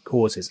Bane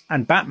causes.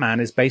 And Batman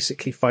is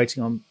basically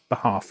fighting on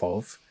behalf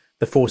of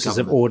the forces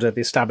of order,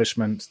 the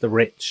establishment, the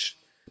rich,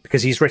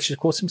 because he's rich, of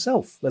course,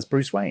 himself. That's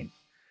Bruce Wayne.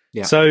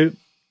 Yeah. So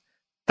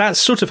that's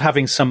sort of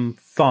having some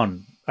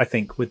fun, I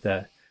think, with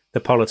the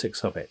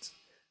politics of it.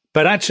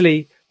 But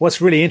actually,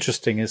 what's really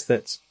interesting is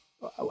that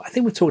I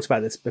think we've talked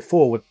about this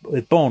before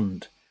with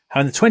Bond,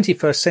 how in the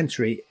 21st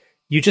century,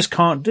 you just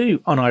can't do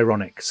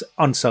unironic,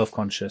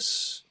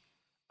 unself-conscious,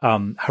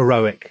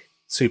 heroic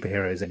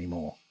superheroes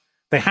anymore.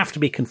 They have to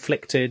be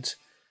conflicted.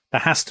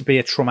 There has to be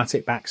a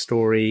traumatic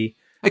backstory.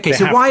 Okay,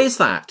 so why is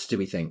that, do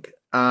we think?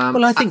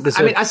 Well, I think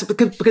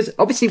because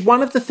obviously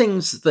one of the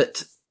things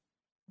that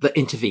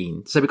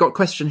intervened. So we've got a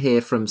question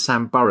here from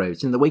Sam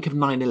Burrows. In the wake of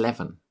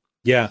 9/11,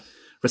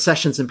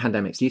 recessions and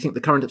pandemics, do you think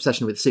the current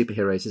obsession with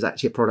superheroes is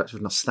actually a product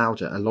of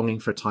nostalgia, a longing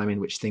for a time in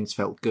which things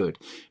felt good?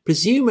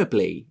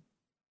 Presumably,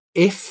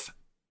 if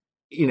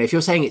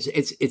you're saying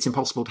it's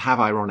impossible to have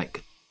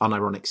unironic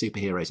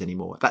superheroes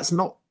anymore, that's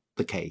not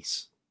the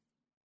case.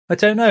 I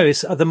don't know.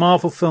 Are the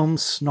Marvel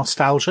films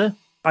nostalgia?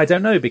 I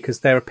don't know, because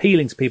they're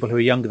appealing to people who are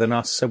younger than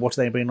us. So what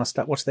are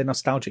they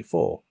nostalgic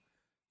for?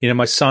 You know,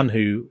 my son,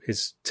 who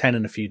is 10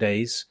 in a few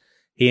days,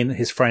 he and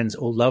his friends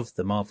all love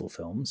the Marvel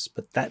films,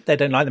 but they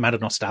don't like them out of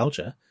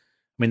nostalgia.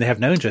 I mean, they have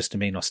no interest in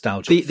being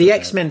nostalgic. The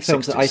X-Men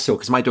films that I saw,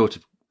 because my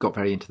daughter got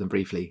very into them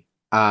briefly,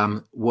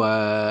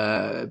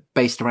 were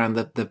based around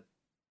there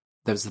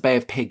was the Bay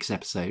of Pigs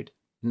episode.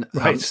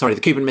 Right. The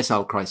Cuban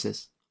Missile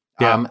Crisis.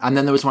 Yeah. And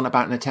then there was one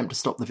about an attempt to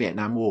stop the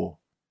Vietnam War.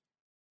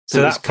 So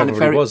it that was kind of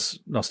probably was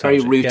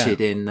nostalgic. very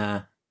rooted in,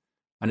 and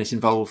it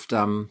involved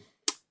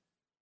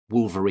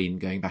Wolverine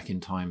going back in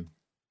time.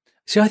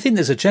 See, I think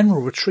there's a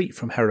general retreat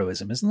from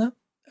heroism, isn't there?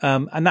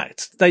 And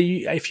that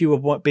if you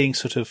were being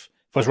sort of,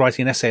 if I was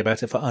writing an essay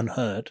about it for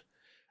Unheard,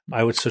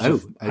 I would sort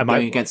of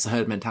going against the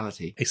herd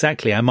mentality.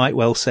 Exactly. I might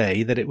well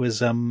say that it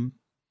was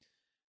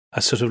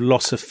a sort of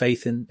loss of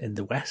faith in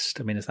the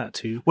West. I mean, is that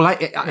too? Well,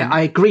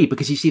 I agree,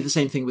 because you see the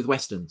same thing with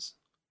Westerns,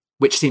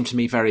 which seem to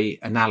me very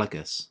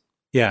analogous.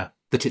 Yeah.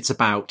 That it's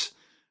about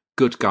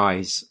good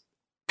guys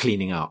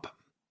cleaning up,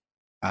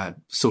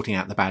 sorting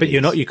out the baddies. But you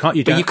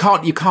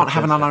can't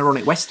have an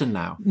unironic Western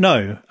now.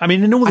 No. I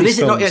mean, in all these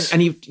films.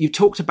 And you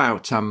talked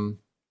about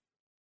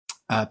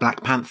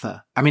Black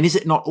Panther. I mean, is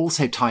it not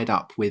also tied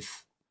up with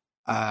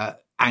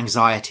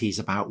anxieties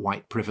about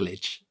white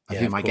privilege, of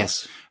whom I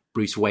guess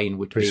Bruce Wayne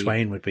would be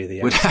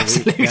the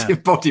absolute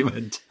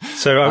embodiment.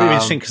 So I'm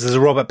interesting because there's a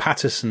Robert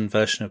Pattinson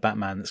version of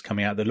Batman that's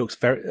coming out that looks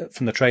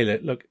from the trailer,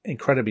 look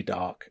incredibly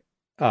dark.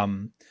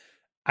 And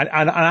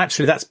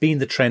actually that's been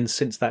the trend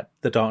since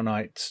The Dark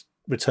Knight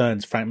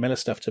Returns, Frank Miller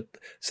stuff,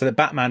 so that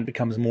Batman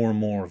becomes more and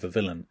more of a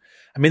villain.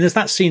 I mean, there's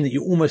that scene that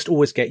you almost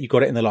always get. You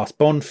got it in the last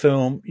Bond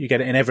film. You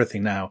get it in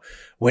everything now.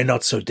 We're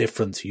not so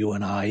different, you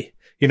and I.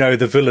 You know,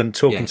 the villain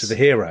talking to the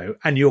hero,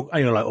 and you're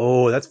like,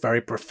 oh, that's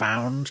very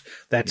profound.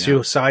 They're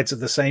two sides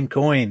of the same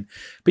coin.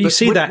 But you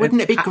see that.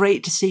 Wouldn't it be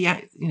great to see,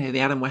 the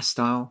Adam West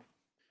style?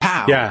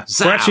 Pow! Yeah.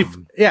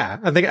 Zam!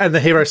 And the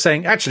hero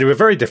saying, actually, we're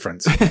very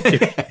different.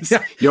 Yes.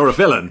 You're a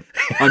villain.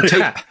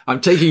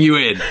 I'm taking you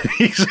in.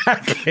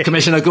 Exactly.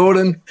 Commissioner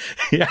Gordon.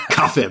 Yeah.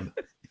 Cuff him.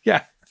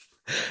 Yeah.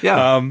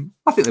 Yeah.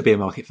 I think there'd be a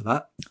market for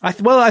that. I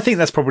think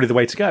that's probably the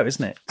way to go,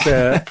 isn't it?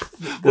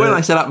 When I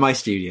set up my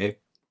studio,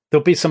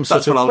 there'll be some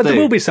sort there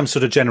will be some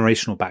sort of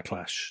generational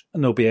backlash,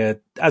 and there'll be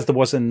as there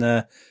was in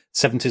the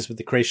 70s with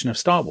the creation of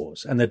Star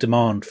Wars and the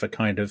demand for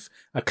kind of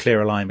a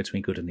clearer line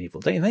between good and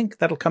evil. Don't you think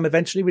that'll come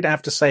eventually? We'd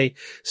have to stay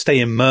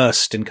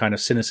immersed in kind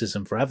of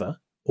cynicism forever,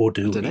 or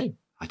do we?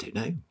 I don't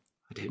know.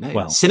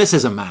 Well,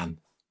 cynicism, man.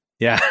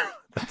 Yeah.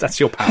 That's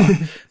your power.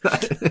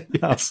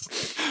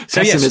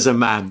 Pessimism,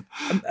 man.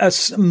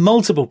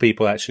 Multiple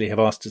people actually have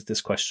asked us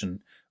this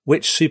question: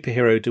 which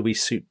superhero do we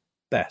suit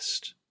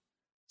best?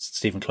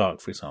 Stephen Clark,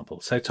 for example.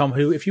 So, Tom,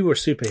 if you were a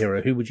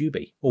superhero, who would you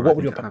be, or what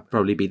would your? I'd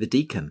probably be the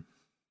Deacon.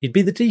 You'd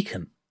be the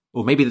Deacon,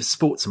 or maybe the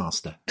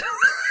Sportsmaster.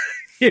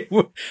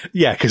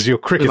 Yeah, because you're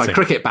cricketing. With my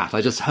cricket bat,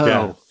 I just hurl.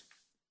 Yeah.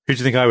 Who do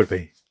you think I would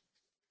be?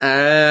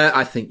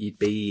 I think you'd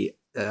be.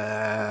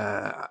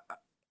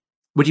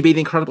 Would you be the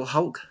Incredible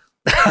Hulk?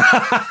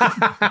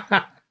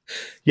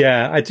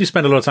 Yeah, I do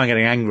spend a lot of time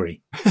getting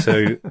angry,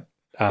 so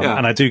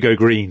and I do go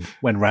green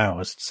when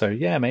roused. So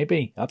yeah,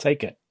 maybe I'll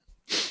take it.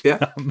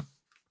 Yeah.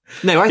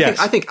 No,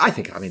 I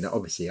think. I mean,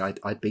 obviously,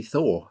 I'd be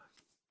Thor.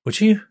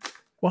 Would you?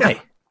 Why? Yeah.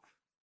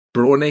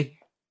 Brawny,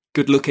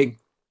 good looking,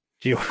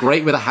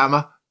 great with a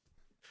hammer.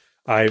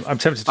 I'm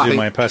tempted to do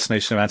my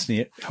impersonation of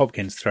Anthony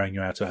Hopkins throwing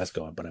you out of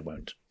Asgard, but I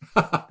won't.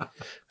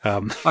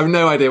 I've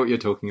no idea what you're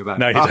talking about.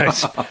 No, you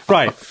don't.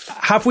 Right?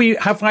 Have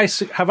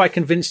I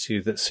convinced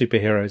you that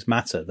superheroes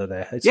matter? That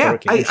they're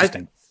historically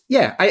interesting?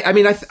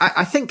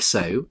 I think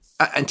so.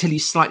 Until you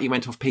slightly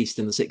went off piste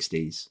in the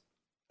 60s,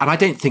 and I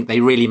don't think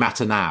they really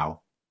matter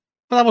now.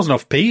 Well, that wasn't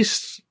off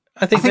piste.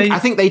 I think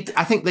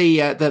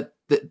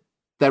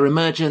their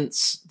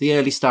emergence, the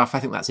early stuff. I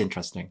think that's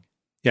interesting.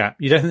 Yeah,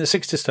 you don't think the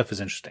 60s stuff is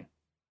interesting?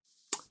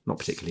 Not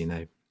particularly,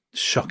 no.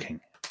 Shocking.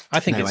 I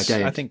think I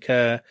don't. I think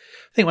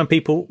when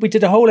we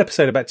did a whole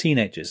episode about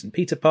teenagers, and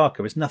Peter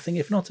Parker is nothing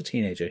if not a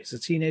teenager. He's a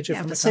teenager.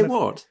 Yeah, but so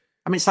what?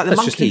 I mean, it's like the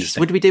Monkeys.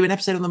 Would we do an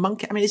episode on the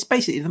Monkey? I mean, it's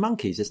basically the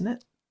Monkeys, isn't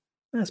it?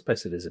 I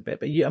suppose it is a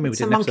bit, but we did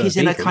the Monkeys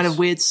in a kind of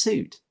weird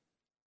suit.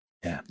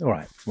 Yeah. All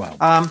right. Well,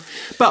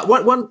 but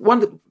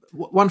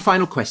one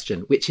final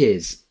question, which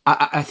is,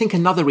 I think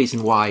another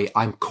reason why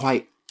I'm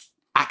quite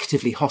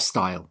actively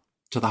hostile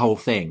to the whole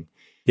thing,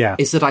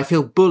 is that I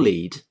feel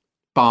bullied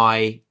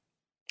by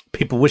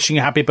people wishing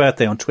you happy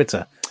birthday on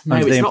Twitter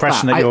under the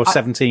impression that you're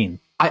 17.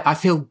 I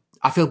feel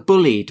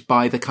bullied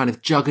by the kind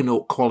of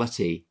juggernaut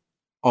quality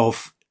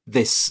of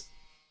this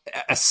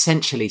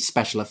essentially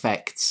special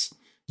effects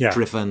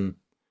driven.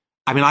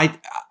 I mean, I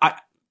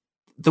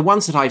the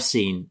ones that I've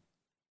seen,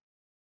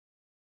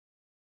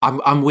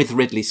 I'm with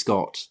Ridley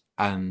Scott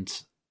and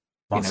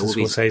Martin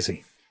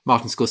Scorsese.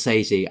 Martin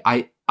Scorsese.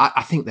 I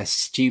think they're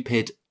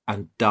stupid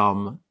and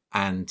dumb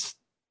and.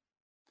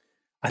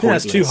 I think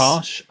that's too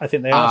harsh. I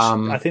think they are.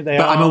 But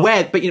I'm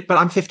aware. But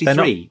I'm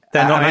 53.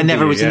 They're not. I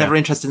never was never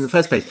interested in the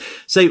first place.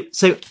 So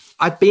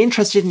I'd be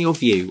interested in your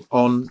view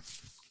on.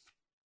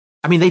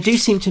 I mean, they do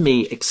seem to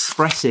me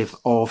expressive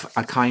of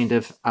a kind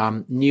of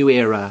new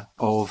era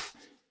of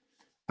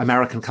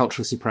American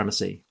cultural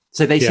supremacy.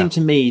 So they seem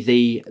to me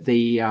the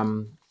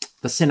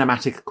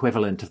cinematic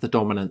equivalent of the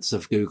dominance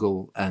of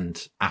Google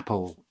and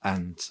Apple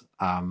and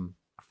Amazon,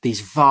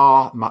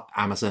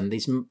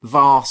 these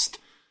vast.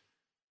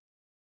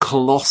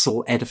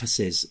 Colossal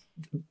edifices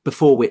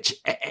before which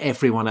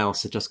everyone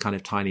else are just kind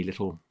of tiny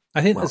little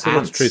I think there's a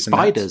lot of truth in that.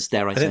 Spiders,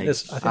 dare I say. I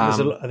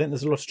think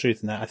there's a lot of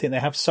truth in that. I think they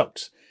have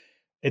sucked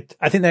it.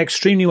 I think they're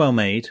extremely well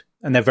made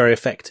and they're very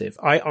effective.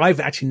 I've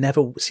actually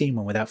never seen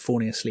one without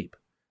falling asleep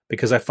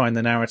because I find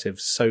the narrative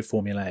so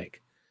formulaic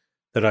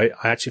that I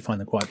actually find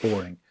them quite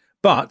boring.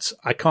 But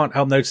I can't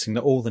help noticing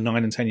that all the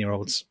 9 and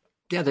 10-year-olds,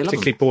 they love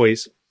particularly them.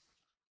 boys,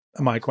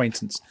 are my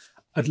acquaintance.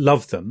 I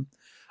love them.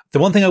 The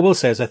one thing I will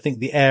say is I think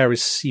the air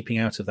is seeping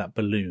out of that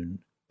balloon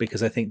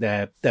because I think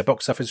their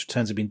box office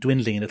returns have been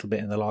dwindling a little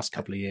bit in the last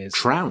couple of years.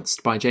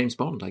 Trounced by James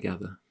Bond, I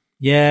gather.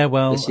 Yeah,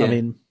 well, I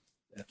mean,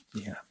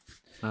 yeah.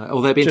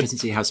 Although it'd be interesting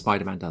to see how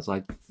Spider-Man does.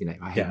 I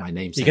hate my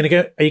name. Are you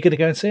going to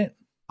go and see it?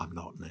 I'm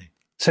not, no.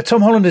 So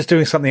Tom Holland is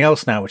doing something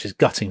else now, which is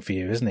gutting for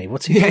you, isn't he?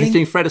 What's he doing? He's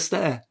doing Fred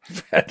Astaire.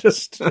 Fred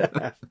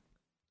Astaire.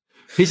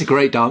 He's a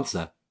great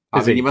dancer.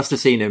 You must have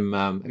seen him.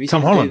 Have you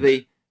Tom seen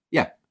Holland?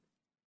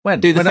 When?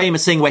 Do the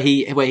famous thing where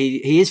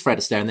he is Fred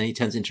Astaire and then he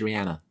turns into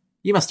Rihanna.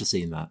 You must have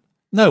seen that.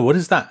 No, what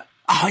is that?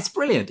 Oh, it's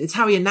brilliant. It's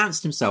how he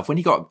announced himself when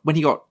he got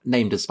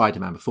named as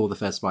Spider-Man before the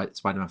first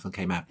Spider-Man film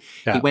came out.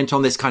 Yeah. He went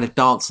on this kind of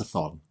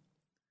dance-a-thon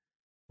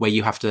where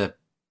you have to,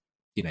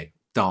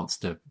 dance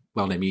to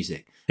well-known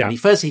music. Yeah. And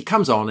he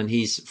comes on and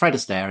he's Fred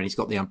Astaire and he's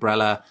got the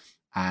umbrella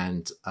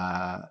and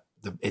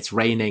it's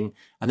raining.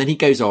 And then he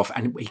goes off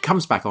and he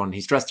comes back on.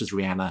 He's dressed as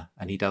Rihanna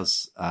and he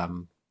does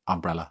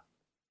Umbrella.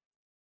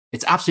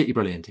 It's absolutely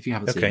brilliant if you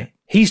haven't seen it.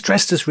 He's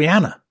dressed as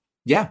Rihanna.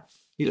 Yeah.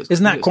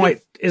 Isn't that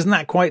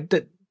quite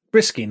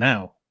risky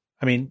now?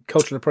 I mean,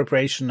 cultural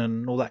appropriation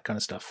and all that kind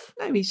of stuff.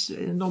 No, he's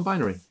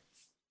non-binary.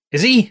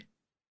 Is he?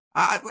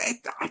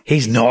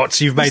 He's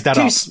not. You've made that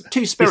up.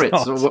 Two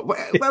spirits.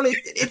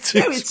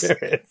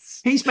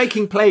 Spirits. He's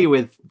making play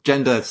with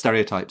gender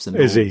stereotypes and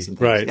is he? And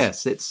right.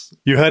 Yes, it's.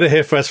 You heard it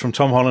here first from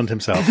Tom Holland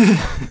himself.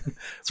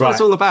 That's what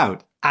it's all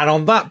about. And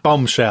on that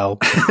bombshell,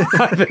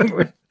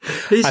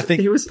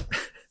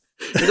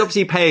 He's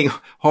obviously paying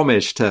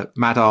homage to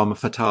Madame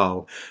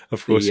Fatale,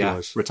 of course, he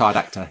was. Retired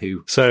actor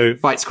who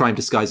fights crime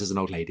disguised as an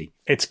old lady.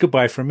 It's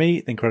goodbye from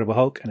me, the Incredible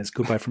Hulk, and it's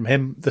goodbye from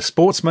him, the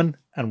Sportsman,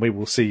 and we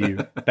will see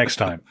you next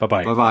time.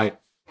 Bye-bye. Bye-bye.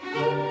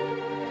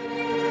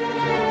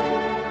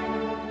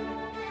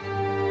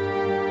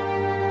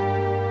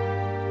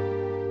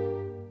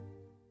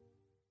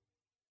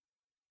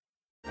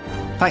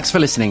 Thanks for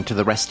listening to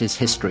The Rest is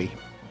History.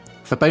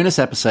 For bonus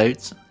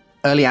episodes,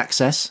 early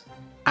access,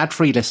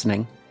 ad-free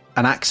listening,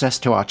 and access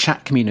to our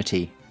chat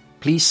community,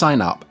 please sign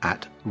up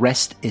at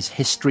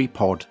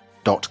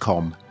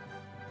restishistorypod.com.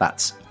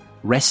 That's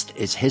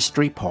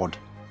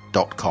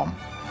restishistorypod.com.